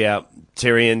 Yeah,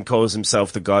 Tyrion calls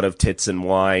himself the god of tits and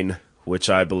wine, which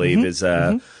I believe is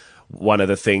one of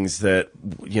the things that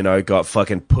got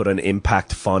fucking put an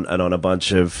impact font and on a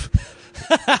bunch of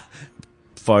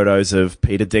photos of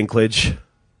Peter Dinklage.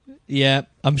 Yeah,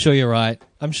 I'm sure you're right.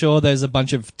 I'm sure there's a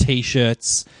bunch of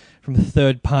T-shirts from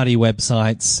third-party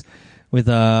websites with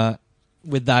that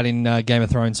in Game of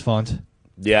Thrones font.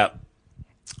 Yeah.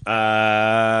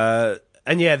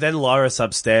 And yeah, then Loras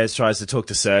upstairs tries to talk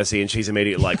to Cersei, and she's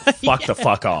immediately like, fuck the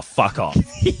fuck off, fuck off.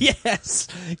 Yes.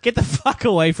 Get the fuck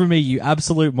away from me, you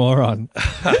absolute moron.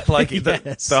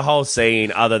 The whole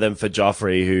scene, other than for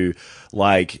Joffrey, who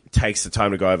takes the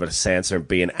time to go over to Sansa and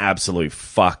be an absolute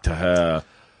fuck to her.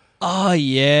 Oh,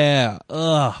 yeah.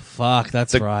 Oh, fuck,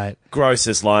 that's right.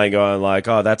 Grossest line going like,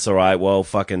 oh, that's all right. Well,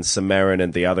 fucking Samarin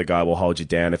and the other guy will hold you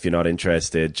down if you're not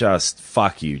interested. Just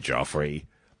fuck you, Joffrey.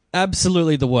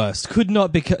 Absolutely the worst. Could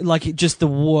not be just the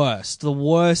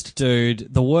worst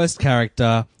dude, the worst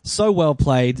character. So well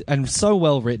played and so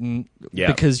well written. Yeah.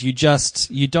 Because you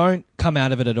don't come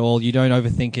out of it at all. You don't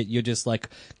overthink it. You're just like,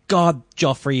 God,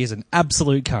 Joffrey is an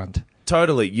absolute cunt.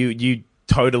 Totally. You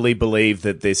totally believe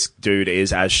that this dude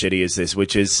is as shitty as this,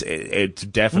 which is it's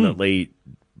definitely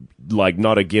like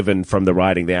not a given from the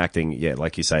writing, the acting. Yeah,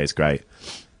 like you say, is great.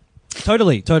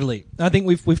 Totally. I think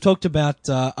we've talked about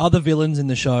other villains in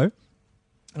the show,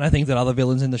 and I think that other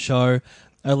villains in the show are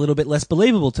a little bit less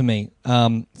believable to me.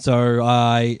 So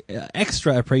I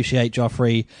extra appreciate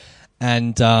Joffrey.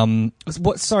 And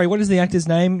what is the actor's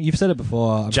name? You've said it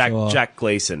before. I'm sure. Jack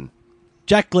Gleeson.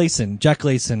 Jack Gleeson.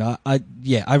 I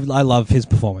love his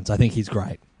performance. I think he's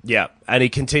great. Yeah, and he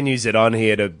continues it on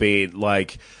here to be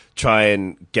like try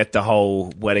and get the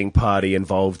whole wedding party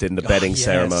involved in the bedding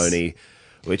ceremony.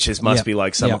 Which must be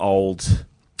like some old...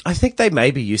 I think they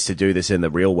maybe used to do this in the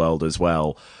real world as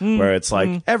well, where it's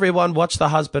like, everyone watch the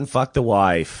husband fuck the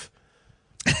wife.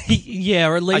 Yeah,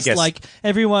 or at least like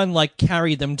everyone like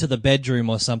carry them to the bedroom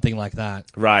or something like that.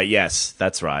 Right, yes,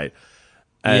 that's right.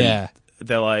 And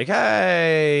they're like,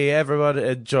 hey, everyone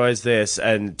enjoys this.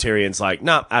 And Tyrion's like,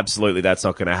 no, absolutely, that's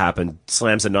not going to happen.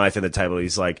 Slams a knife in the table.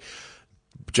 He's like,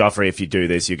 Joffrey, if you do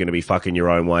this, you're going to be fucking your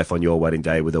own wife on your wedding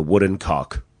day with a wooden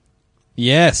cock.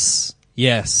 Yes.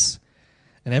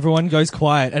 And everyone goes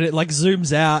quiet, and it like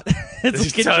zooms out. It's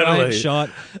like a giant shot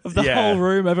of the whole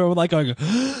room. Everyone like going,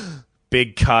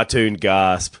 big cartoon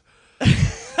gasp.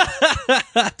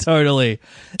 Totally.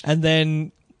 And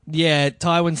then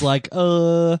Tywin's like,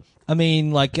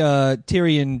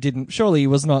 Tyrion surely he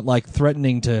was not like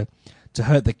threatening to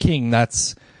hurt the king.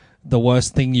 That's the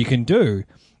worst thing you can do.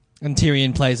 And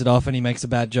Tyrion plays it off, and he makes a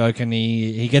bad joke, and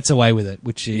he gets away with it,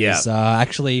 which is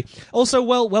actually also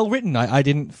well written. I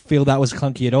didn't feel that was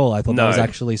clunky at all. I thought that was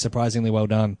actually surprisingly well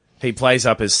done. He plays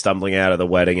up his stumbling out of the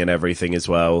wedding and everything as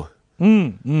well.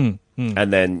 And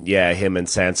then him and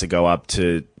Sansa go up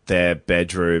to their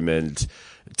bedroom, and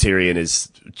Tyrion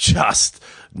is just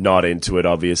not into it,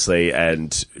 obviously.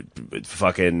 And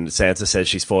fucking Sansa says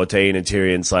she's 14, and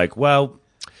Tyrion's like, "Well,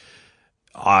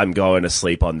 I'm going to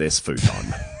sleep on this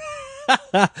futon."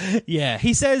 Yeah,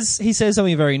 he says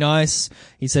something very nice.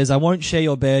 He says, I won't share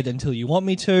your bed until you want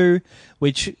me to,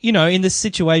 which, in the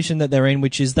situation that they're in,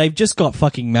 which is they've just got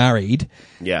fucking married.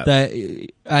 Yeah.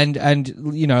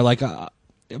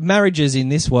 Marriages in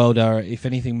this world are, if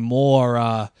anything,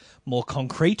 more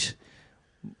concrete,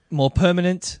 more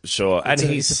permanent. Sure. And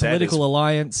it's a political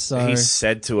alliance. So. He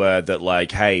said to her that,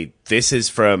 like, hey, this is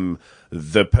from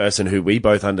the person who we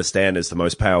both understand as the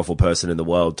most powerful person in the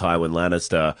world, Tywin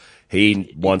Lannister.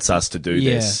 He wants us to do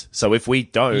this. So if we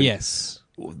don't,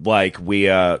 we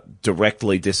are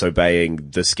directly disobeying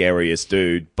the scariest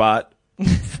dude, but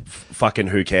fucking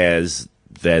who cares?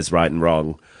 There's right and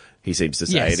wrong, he seems to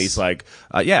say. And he's like,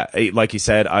 like you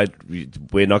said,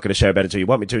 we're not going to share a bed until you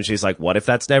want me to. And she's like, what if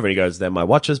that's never? And he goes, then my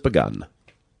watch has begun.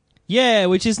 Yeah,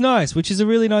 which is nice, which is a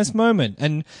really nice moment.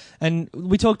 And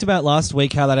we talked about last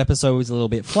week how that episode was a little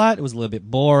bit flat, it was a little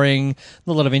bit boring,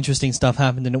 a lot of interesting stuff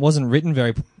happened, and it wasn't written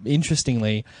very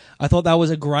interestingly. I thought that was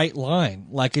a great line.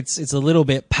 Like, it's a little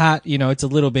bit pat, it's a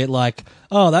little bit like,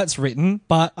 oh, that's written,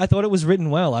 but I thought it was written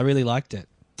well. I really liked it.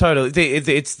 Totally.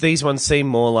 These ones seem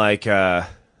more like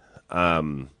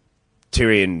Tyrion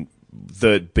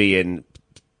being,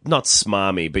 not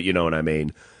smarmy, but you know what I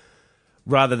mean.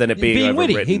 Rather than it being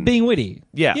witty. overwritten. Being witty.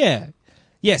 Yeah.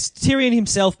 Yes, Tyrion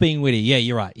himself being witty. Yeah,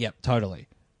 you're right. Yep, totally.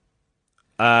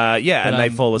 And they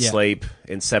fall asleep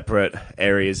in separate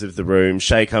areas of the room.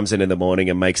 Shay comes in the morning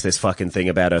and makes this fucking thing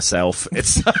about herself.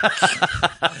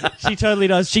 She totally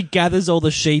does. She gathers all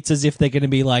the sheets as if they're going to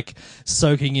be, like,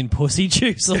 soaking in pussy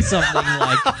juice or something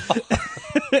like...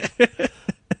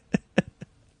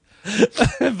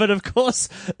 But of course,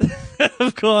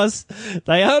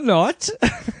 they are not.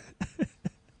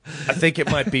 I think it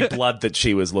might be blood that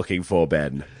she was looking for,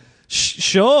 Ben.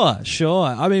 Sure.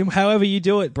 I mean, however you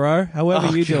do it, bro.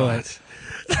 However you do it.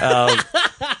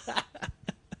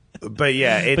 But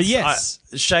yeah, but yes.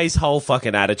 Shay's whole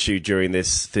fucking attitude during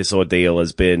this ordeal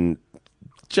has been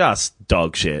just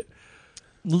dog shit.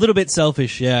 A little bit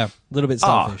selfish, yeah. A little bit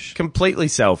selfish. Completely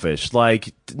selfish.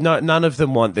 Like, none of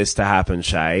them want this to happen,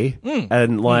 Shay.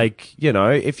 And,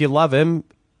 if you love him,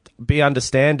 be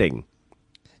understanding.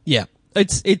 Yeah.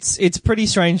 It's pretty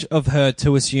strange of her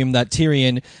to assume that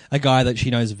Tyrion, a guy that she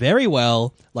knows very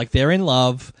well, like they're in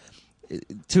love,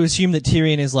 to assume that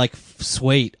Tyrion is like,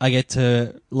 sweet, I get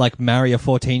to like marry a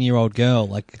 14-year-old girl.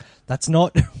 Like, that's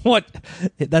not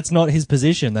his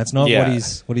position. That's not what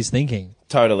he's thinking.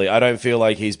 Totally. I don't feel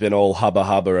like he's been all hubba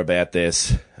hubba about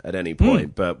this. at any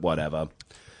point, but whatever.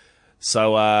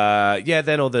 So,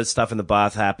 then all the stuff in the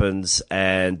bath happens,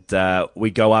 and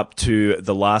we go up to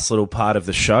the last little part of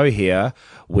the show here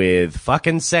with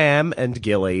fucking Sam and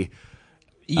Gilly.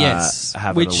 Yes,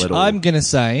 having which a little... I'm going to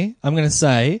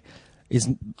say is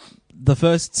the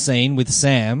first scene with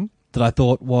Sam that I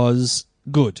thought was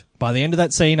good. By the end of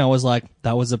that scene, I was like,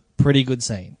 that was a pretty good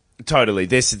scene. Totally.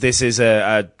 This is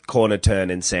a corner turn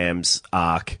in Sam's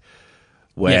arc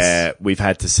where we've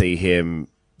had to see him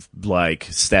like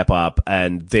step up,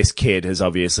 and this kid has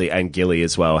obviously, and Gilly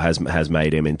as well, has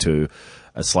made him into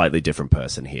a slightly different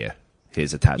person here.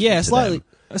 His attachment to them.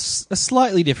 A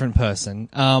slightly different person.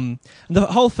 The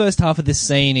whole first half of this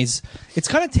scene it's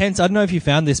kind of tense. I don't know if you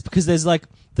found this, because there's like,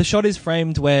 the shot is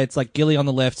framed where it's like Gilly on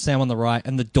the left, Sam on the right,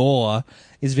 and the door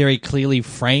is very clearly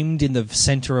framed in the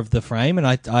center of the frame, and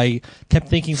I kept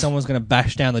thinking someone was going to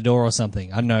bash down the door or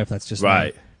something. I don't know if that's just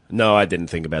right. me. No, I didn't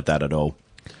think about that at all.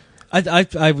 I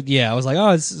was like,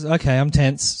 oh, it's okay, I'm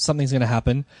tense. Something's going to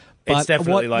happen. But it's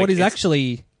definitely what is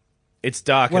actually... It's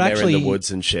dark and they're in the woods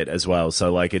and shit as well.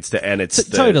 So like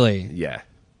totally. Yeah.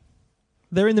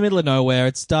 They're in the middle of nowhere.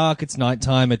 It's dark. It's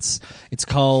nighttime. It's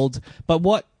cold. But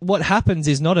what happens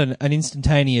is not an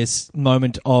instantaneous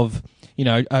moment of,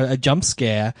 a jump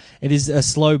scare. It is a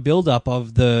slow build up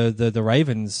of the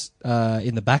ravens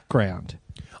in the background.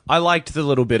 I liked the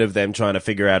little bit of them trying to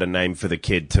figure out a name for the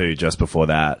kid too, just before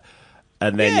that,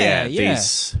 and then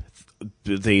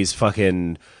these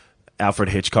fucking Alfred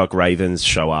Hitchcock ravens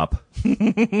show up.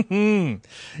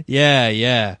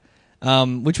 Yeah.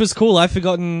 Which was cool. I'd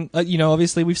forgotten,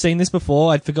 obviously we've seen this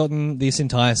before. I'd forgotten this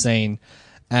entire scene,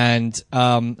 and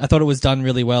I thought it was done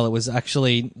really well. It was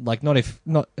actually like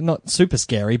not super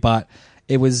scary, but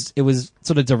it was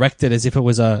sort of directed as if it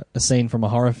was a scene from a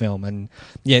horror film. And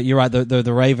yeah, you're right.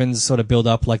 The ravens sort of build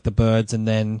up like the birds, and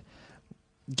then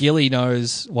Gilly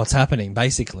knows what's happening.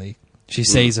 Basically, she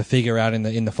sees a figure out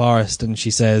in the forest, and she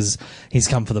says, "He's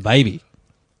come for the baby."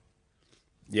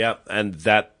 Yeah, and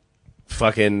that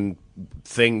fucking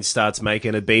thing starts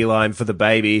making a beeline for the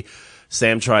baby.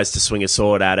 Sam tries to swing a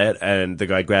sword at it, and the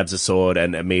guy grabs a sword,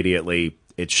 and immediately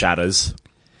it shatters.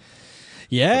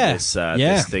 Yeah.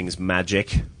 This thing's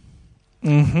magic.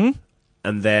 Mm-hmm.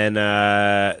 And then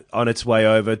on its way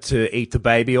over to eat the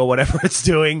baby or whatever it's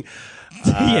doing,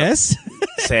 yes,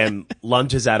 Sam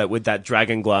lunges at it with that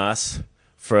dragon glass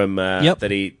from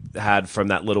that he had from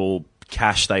that little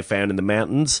cache they found in the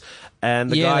mountains, and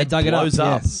the guy blows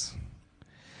up. Yes.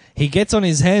 He gets on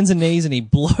his hands and knees and he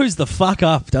blows the fuck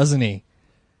up, doesn't he?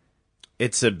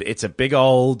 It's a big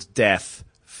old death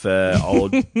for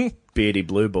old beardy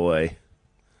blue boy.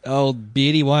 Old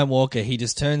beardy White Walker. He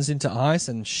just turns into ice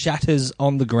and shatters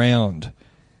on the ground.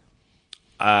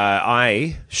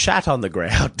 I shat on the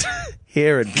ground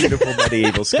here in beautiful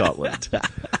medieval Scotland.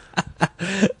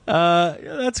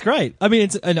 That's great. I mean,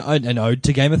 it's an ode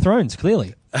to Game of Thrones,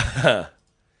 clearly.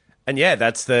 And yeah,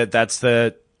 that's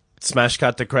the smash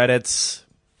cut to credits,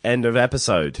 end of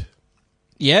episode.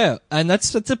 Yeah, and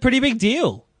that's a pretty big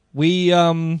deal. We've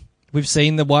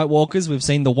seen the White Walkers, we've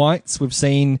seen the Whites, we've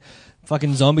seen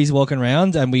fucking zombies walking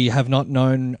around, and we have not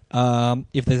known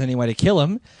if there's any way to kill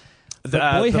them.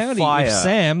 But boy howdy, if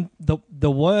Sam,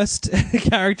 the worst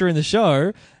character in the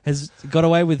show, has got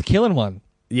away with killing one.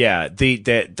 Yeah,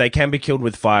 they can be killed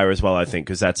with fire as well, I think,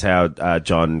 because that's how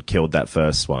John killed that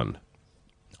first one.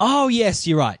 Oh, yes,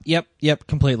 you're right. Yep,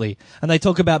 completely. And they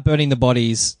talk about burning the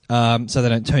bodies so they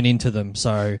don't turn into them.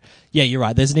 So, yeah, you're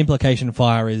right. There's an implication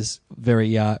fire is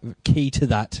very key to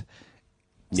that,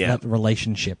 that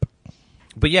relationship.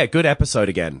 But yeah, good episode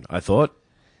again, I thought.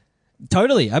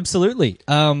 Totally, absolutely.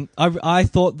 I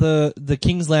thought the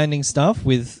King's Landing stuff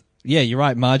with, you're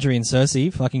right, Marjorie and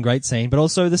Cersei, fucking great scene. But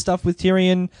also the stuff with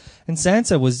Tyrion and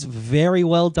Sansa was very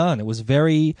well done. It was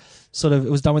very... it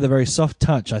was done with a very soft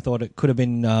touch. I thought it could have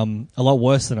been a lot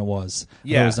worse than it was.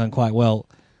 Yeah. It was done quite well.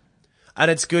 And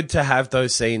it's good to have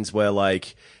those scenes where,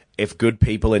 like, if good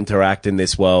people interact in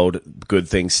this world, good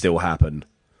things still happen.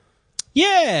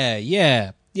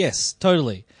 Yeah. Yes,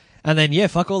 totally. And then,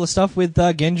 fuck all the stuff with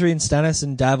Gendry and Stannis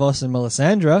and Davos and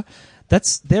Melisandre.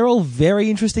 They're all very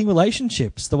interesting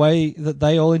relationships. The way that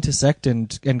they all intersect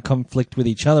and conflict with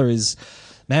each other is,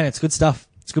 man, it's good stuff.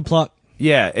 It's good plot.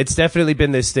 Yeah, it's definitely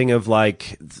been this thing of,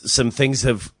 like, some things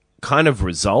have kind of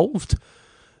resolved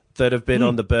that have been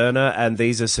on the burner, and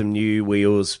these are some new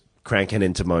wheels cranking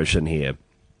into motion here.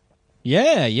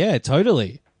 Yeah,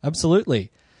 totally.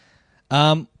 Absolutely.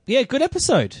 Good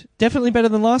episode. Definitely better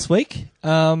than last week.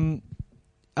 I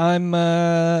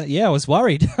was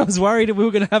worried. I was worried we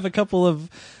were going to have a couple of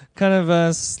kind of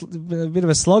a bit of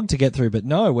a slog to get through. But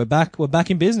no, we're back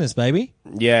in business, baby.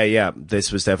 Yeah.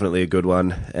 This was definitely a good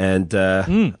one, and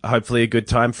hopefully a good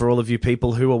time for all of you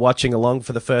people who are watching along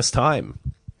for the first time.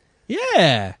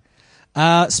 Yeah.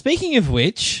 Speaking of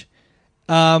which,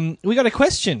 we got a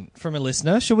question from a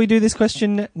listener. Shall we do this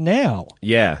question now?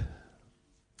 Yeah.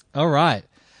 All right.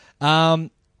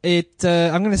 I'm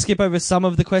going to skip over some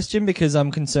of the question because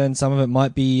I'm concerned some of it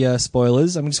might be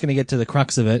spoilers. I'm just going to get to the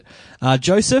crux of it.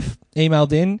 Joseph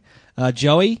emailed in.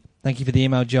 Joey, thank you for the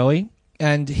email, Joey.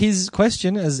 And his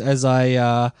question, as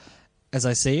I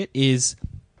see it, is: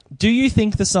 do you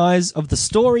think the size of the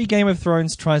story Game of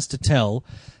Thrones tries to tell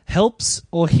helps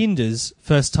or hinders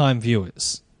first-time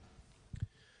viewers?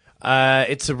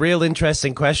 It's a real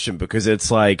interesting question because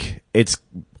it's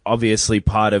obviously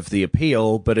part of the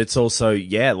appeal, but it's also,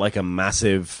 like a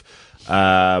massive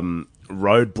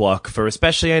roadblock for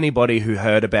especially anybody who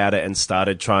heard about it and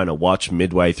started trying to watch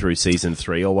midway through season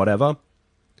 3 or whatever.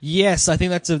 Yes, I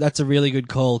think that's a really good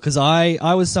call because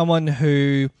I was someone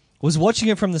who was watching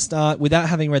it from the start without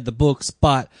having read the books,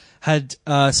 but had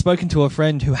spoken to a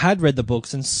friend who had read the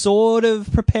books and sort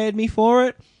of prepared me for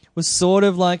it. Was sort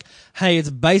of like, hey, it's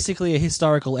basically a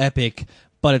historical epic,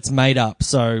 but it's made up,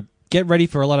 so get ready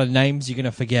for a lot of names you're going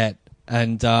to forget,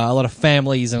 and a lot of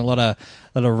families and a lot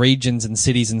of regions and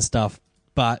cities and stuff.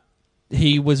 But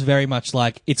he was very much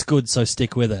like, it's good, so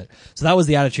stick with it. So that was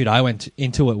the attitude I went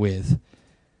into it with.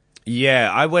 Yeah,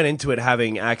 I went into it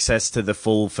having access to the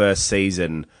full first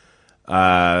season.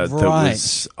 That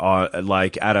was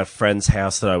at a friend's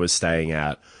house that I was staying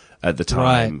at the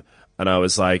time. Right. And I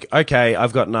was like, okay,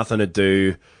 I've got nothing to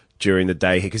do during the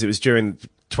day here because it was during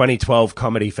 2012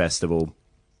 Comedy Festival.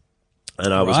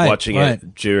 And I was watching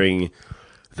it during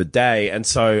the day. And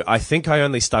so I think I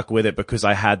only stuck with it because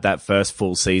I had that first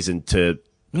full season to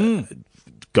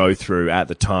go through at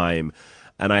the time.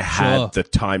 And I had the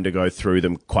time to go through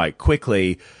them quite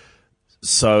quickly.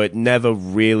 So it never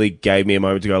really gave me a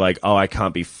moment to go like, oh, I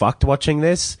can't be fucked watching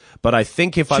this. But I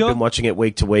think if I'd been watching it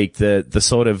week to week, the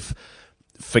sort of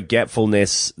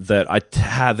forgetfulness that I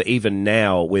have even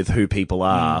now with who people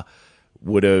are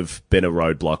would have been a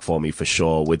roadblock for me for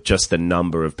sure, with just the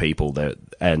number of people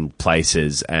and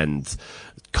places and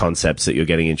concepts that you're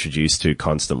getting introduced to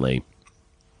constantly.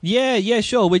 Yeah,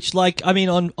 sure. Which,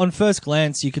 on first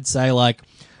glance, you could say,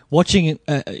 watching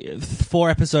 4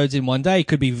 episodes in one day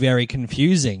could be very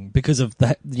confusing because of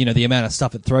the amount of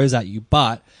stuff it throws at you.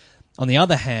 But on the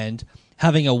other hand,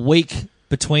 having a week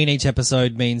between each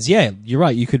episode means, you're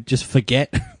right, you could just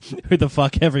forget who the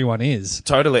fuck everyone is.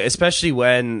 Totally, especially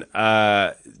when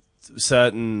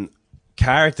certain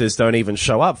characters don't even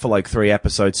show up for 3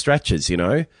 episode stretches,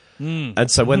 And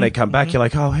so when they come back, you're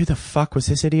like, oh, who the fuck was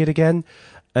this idiot again?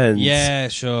 And yeah,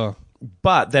 sure.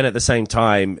 But then at the same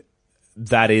time,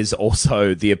 that is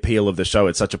also the appeal of the show.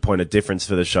 It's such a point of difference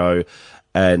for the show,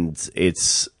 and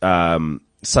it's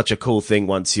such a cool thing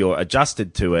once you're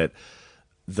adjusted to it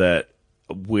that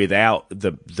without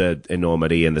the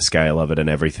enormity and the scale of it and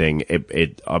everything,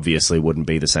 it obviously wouldn't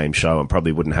be the same show and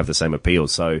probably wouldn't have the same appeal.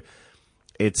 So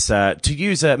it's, to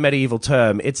use a medieval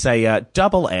term, it's a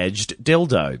double-edged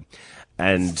dildo.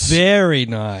 And very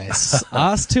nice.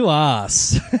 Ass to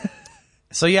ass.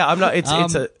 So yeah, I'm not. It's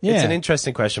an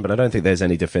interesting question, but I don't think there's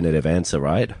any definitive answer,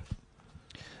 right?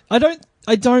 I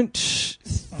don't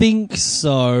think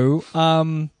so.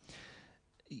 I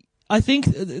think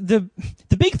the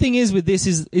big thing is with this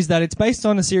is that it's based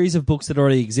on a series of books that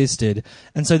already existed,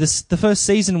 and so the first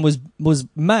season was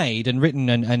made and written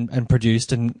and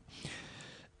produced and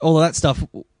all of that stuff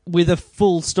with a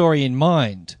full story in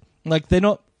mind. They're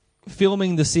not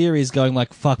filming the series going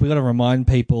fuck, we got to remind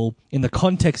people in the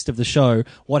context of the show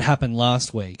what happened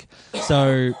last week.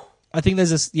 So I think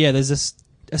there's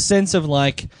a sense of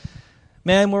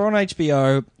man, we're on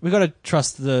HBO. We've got to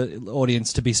trust the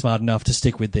audience to be smart enough to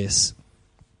stick with this.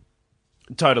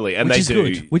 Totally, and which they is do.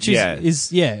 Good. Which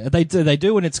they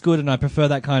do, and it's good, and I prefer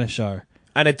that kind of show.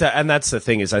 And that's the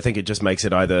thing is, I think it just makes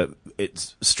it either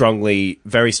it's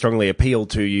very strongly appeal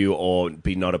to you, or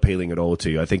be not appealing at all to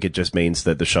you. I think it just means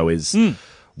that the show is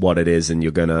what it is, and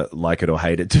you're gonna like it or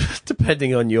hate it,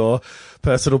 depending on your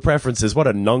personal preferences. What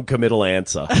a non-committal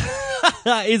answer.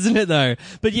 Isn't it though?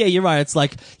 But yeah, you're right. It's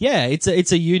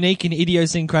it's a unique and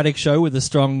idiosyncratic show with a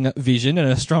strong vision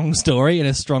and a strong story and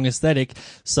a strong aesthetic.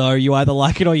 So you either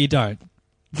like it or you don't.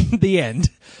 The end.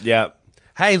 Yeah.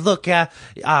 Hey, look, I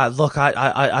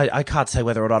can't say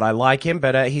whether or not I like him,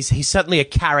 but he's certainly a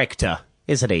character,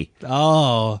 isn't he?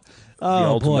 Oh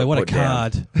boy, what a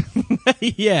card.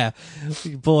 Yeah.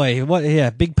 Boy,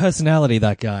 big personality,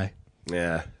 that guy.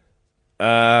 Yeah.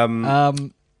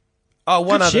 Oh,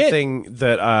 one Good other shit. thing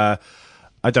that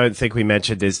I don't think we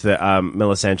mentioned is that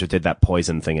Melisandre did that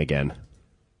poison thing again.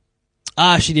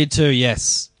 She did too,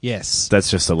 yes. Yes. That's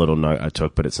just a little note I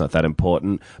took, but it's not that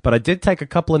important. But I did take a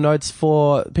couple of notes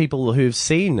for people who've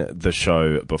seen the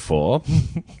show before.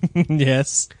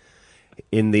 Yes.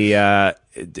 In the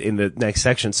next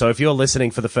section. So if you're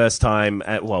listening for the first time,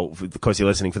 well, of course you're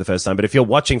listening for the first time, but if you're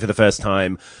watching for the first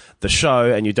time the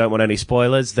show and you don't want any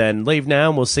spoilers, then leave now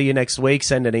and we'll see you next week.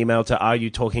 Send an email to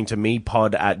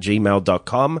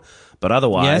areyoutalkingtomepod@gmail.com. But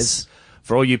otherwise, Yes.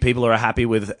 for all you people who are happy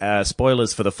with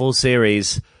spoilers for the full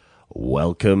series,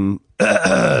 welcome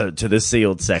to the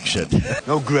sealed section.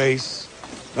 No grace,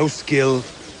 no skill, a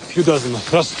few dozen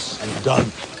thrusts and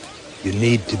done. You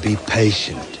need to be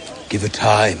patient. Give her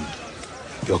time.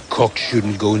 Your cock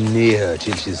shouldn't go near her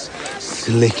till she's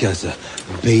slick as a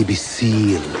baby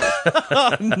seal.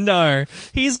 No,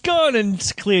 he's gone and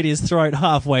cleared his throat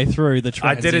halfway through the I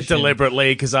transition. did it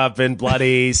deliberately because I've been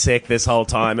bloody sick this whole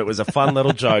time. It was a fun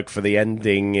little joke for the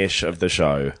ending-ish of the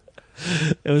show.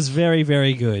 It was very,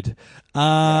 very good.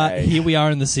 Here we are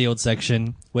in the sealed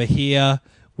section. We're here.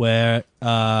 We're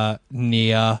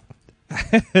near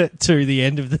to the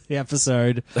end of the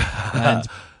episode. And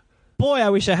boy, I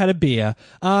wish I had a beer.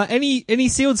 Any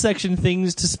sealed section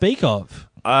things to speak of?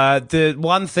 The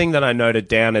one thing that I noted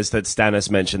down is that Stannis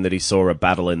mentioned that he saw a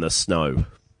battle in the snow.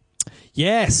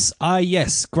 Yes.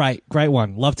 Yes. Great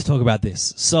one. Love to talk about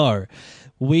this. So,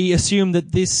 we assume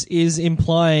that this is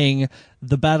implying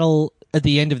the battle at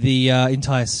the end of the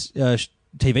entire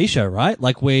TV show, right?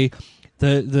 Like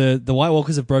the White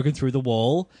Walkers have broken through the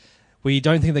wall. We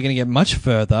don't think they're going to get much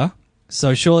further.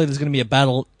 So surely there's going to be a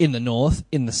battle in the north,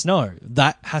 in the snow.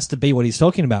 That has to be what he's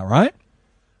talking about, right?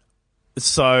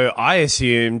 So I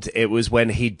assumed it was when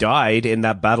he died in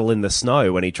that battle in the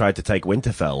snow when he tried to take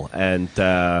Winterfell. And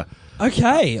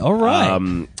okay, all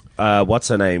right. What's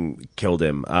her name killed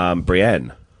him?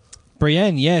 Brienne.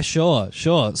 Brienne, yeah, sure.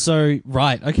 So,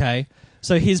 right, okay.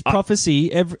 So his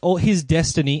prophecy, all his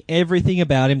destiny, everything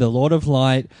about him, the Lord of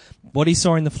Light, what he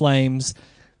saw in the flames,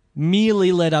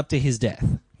 merely led up to his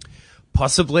death.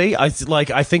 Possibly. I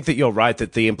think that you're right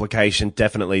that the implication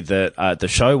definitely that the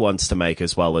show wants to make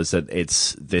as well is that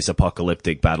it's this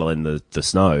apocalyptic battle in the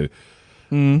snow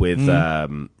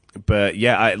but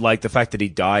yeah, I like the fact that he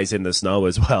dies in the snow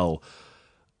as well.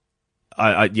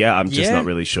 I'm just not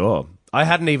really sure. I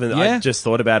hadn't even, I just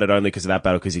thought about it only because of that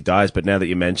battle because he dies, but now that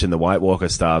you mentioned the White Walker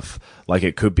stuff, like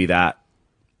it could be that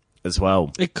as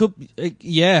well. It could,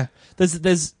 yeah.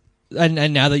 There's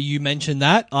And now that you mention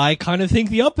that, I kind of think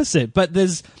the opposite. But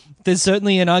there's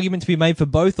certainly an argument to be made for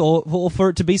both, or for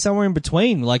it to be somewhere in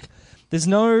between. Like, there's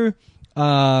no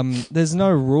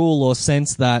rule or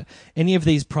sense that any of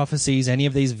these prophecies, any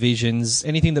of these visions,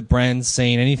 anything that Bran's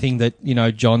seen, anything that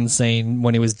Jon's seen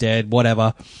when he was dead,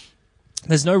 whatever.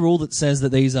 There's no rule that says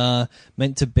that these are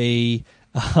meant to be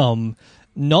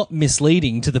not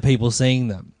misleading to the people seeing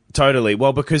them. Totally.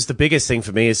 Well, because the biggest thing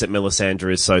for me is that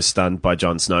Melisandre is so stunned by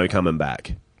Jon Snow coming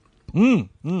back.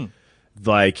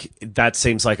 Like, that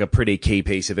seems like a pretty key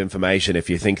piece of information if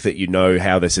you think that you know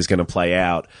how this is going to play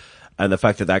out. And the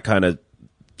fact that that kind of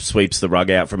sweeps the rug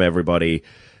out from everybody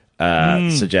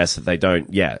suggests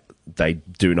that they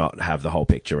do not have the whole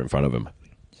picture in front of them.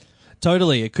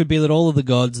 Totally. It could be that all of the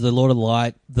gods, the Lord of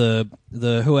Light, the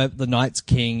Night's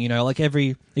King,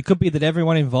 it could be that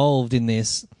everyone involved in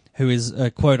this who is a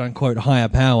quote-unquote higher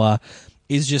power,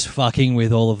 is just fucking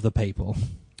with all of the people.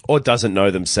 Or doesn't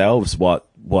know themselves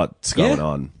what's going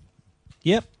on.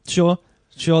 Yep, sure,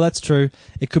 that's true.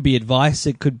 It could be advice,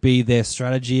 it could be their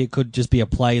strategy, it could just be a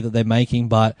play that they're making,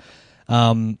 but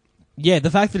the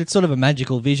fact that it's sort of a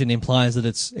magical vision implies that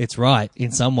it's right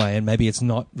in some way, and maybe it's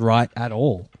not right at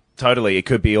all. Totally, it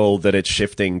could be all that it's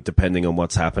shifting depending on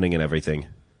what's happening and everything.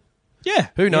 Yeah.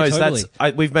 Who knows? Yeah,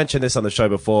 totally. We've mentioned this on the show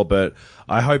before, but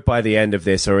I hope by the end of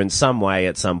this, or in some way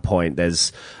at some point,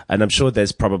 and I'm sure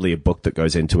there's probably a book that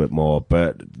goes into it more,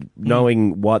 but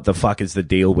knowing what the fuck is the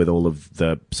deal with all of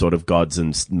the sort of gods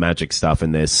and magic stuff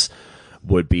in this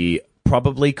would be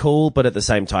probably cool, but at the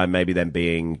same time, maybe them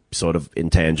being sort of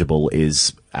intangible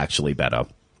is actually better.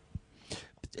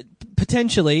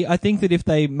 Potentially, I think that if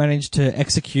they manage to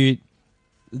execute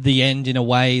the end in a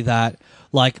way that,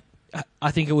 like,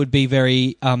 I think it would be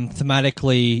very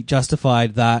thematically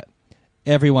justified that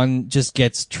everyone just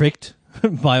gets tricked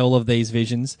by all of these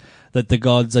visions, that the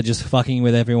gods are just fucking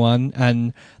with everyone,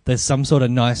 and there's some sort of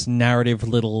nice narrative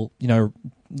little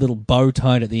bow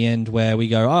tied at the end where we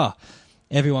go,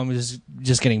 everyone was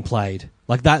just getting played.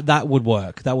 Like, that would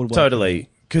work. That would work. Totally.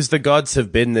 Because the gods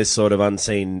have been this sort of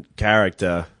unseen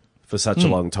character for such a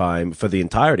long time, for the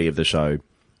entirety of the show.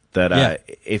 that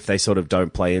if they sort of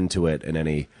don't play into it in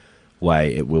any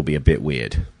way, it will be a bit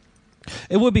weird.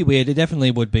 It would be weird. It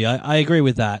definitely would be. I agree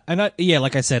with that. And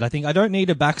like I said, I think I don't need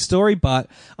a backstory, but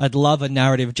I'd love a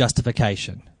narrative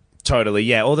justification. Totally,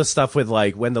 yeah. All the stuff with,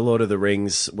 like, when the Lord of the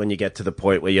Rings, when you get to the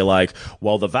point where you're like,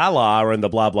 well, the Valar and the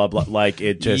blah, blah, blah, like,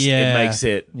 it just, it makes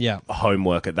it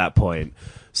homework at that point.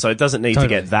 So it doesn't need to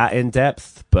get that in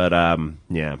depth, but,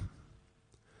 yeah.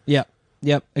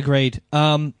 Yep, agreed.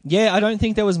 I don't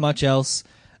think there was much else,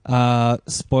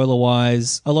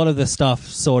 spoiler-wise. A lot of the stuff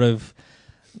sort of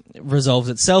resolves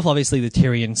itself. Obviously, the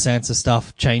Tyrion Sansa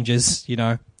stuff changes,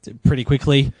 pretty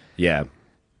quickly. Yeah.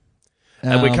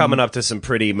 And we're coming up to some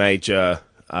pretty major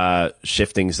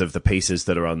shiftings of the pieces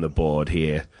that are on the board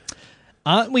here.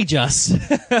 Aren't we just?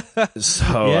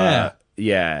 So,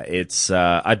 it's...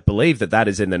 I believe that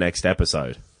is in the next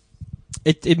episode.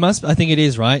 It must... I think it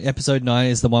is, right? Episode 9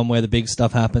 is the one where the big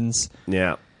stuff happens.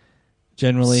 Yeah.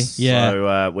 Generally, yeah.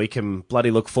 So we can bloody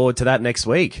look forward to that next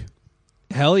week.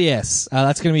 Hell yes.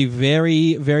 That's going to be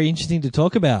very, very interesting to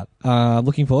talk about.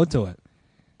 Looking forward to it.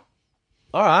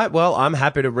 All right, well, I'm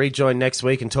happy to rejoin next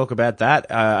week and talk about that.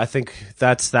 I think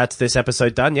that's this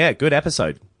episode done. Yeah, good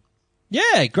episode.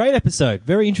 Yeah, great episode.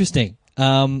 Very interesting.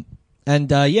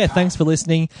 Thanks for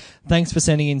listening. Thanks for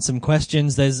sending in some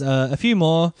questions. There's a few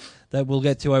more that we'll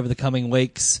get to over the coming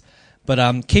weeks.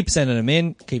 But keep sending them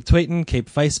in. Keep tweeting. Keep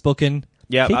Facebooking.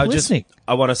 Yeah, keep listening.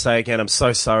 I want to say again, I'm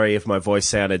so sorry if my voice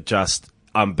sounded just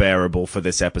unbearable for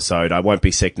this episode. I won't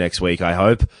be sick next week, I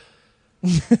hope.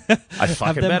 I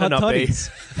fucking better not toddies.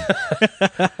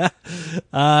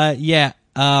 be.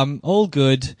 All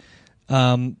good.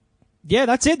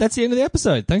 That's it. That's the end of the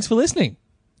episode. Thanks for listening.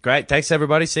 Great. Thanks,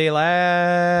 everybody. See you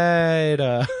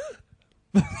later.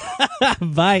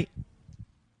 Bye.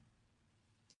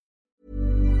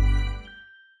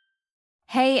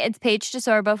 Hey, it's Paige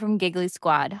DeSorbo from Giggly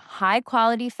Squad. High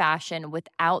quality fashion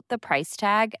without the price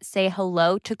tag. Say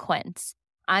hello to Quince.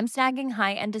 I'm snagging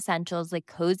high-end essentials like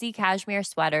cozy cashmere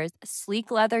sweaters,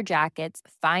 sleek leather jackets,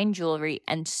 fine jewelry,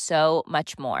 and so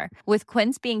much more. With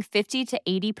Quince being 50 to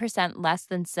 80% less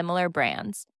than similar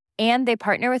brands. And they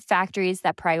partner with factories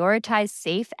that prioritize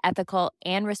safe, ethical,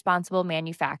 and responsible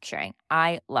manufacturing.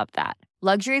 I love that.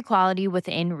 Luxury quality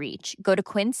within reach. Go to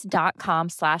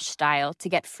quince.com/style to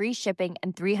get free shipping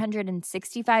and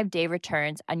 365-day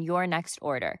returns on your next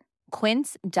order.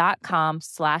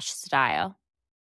 Quince.com/style.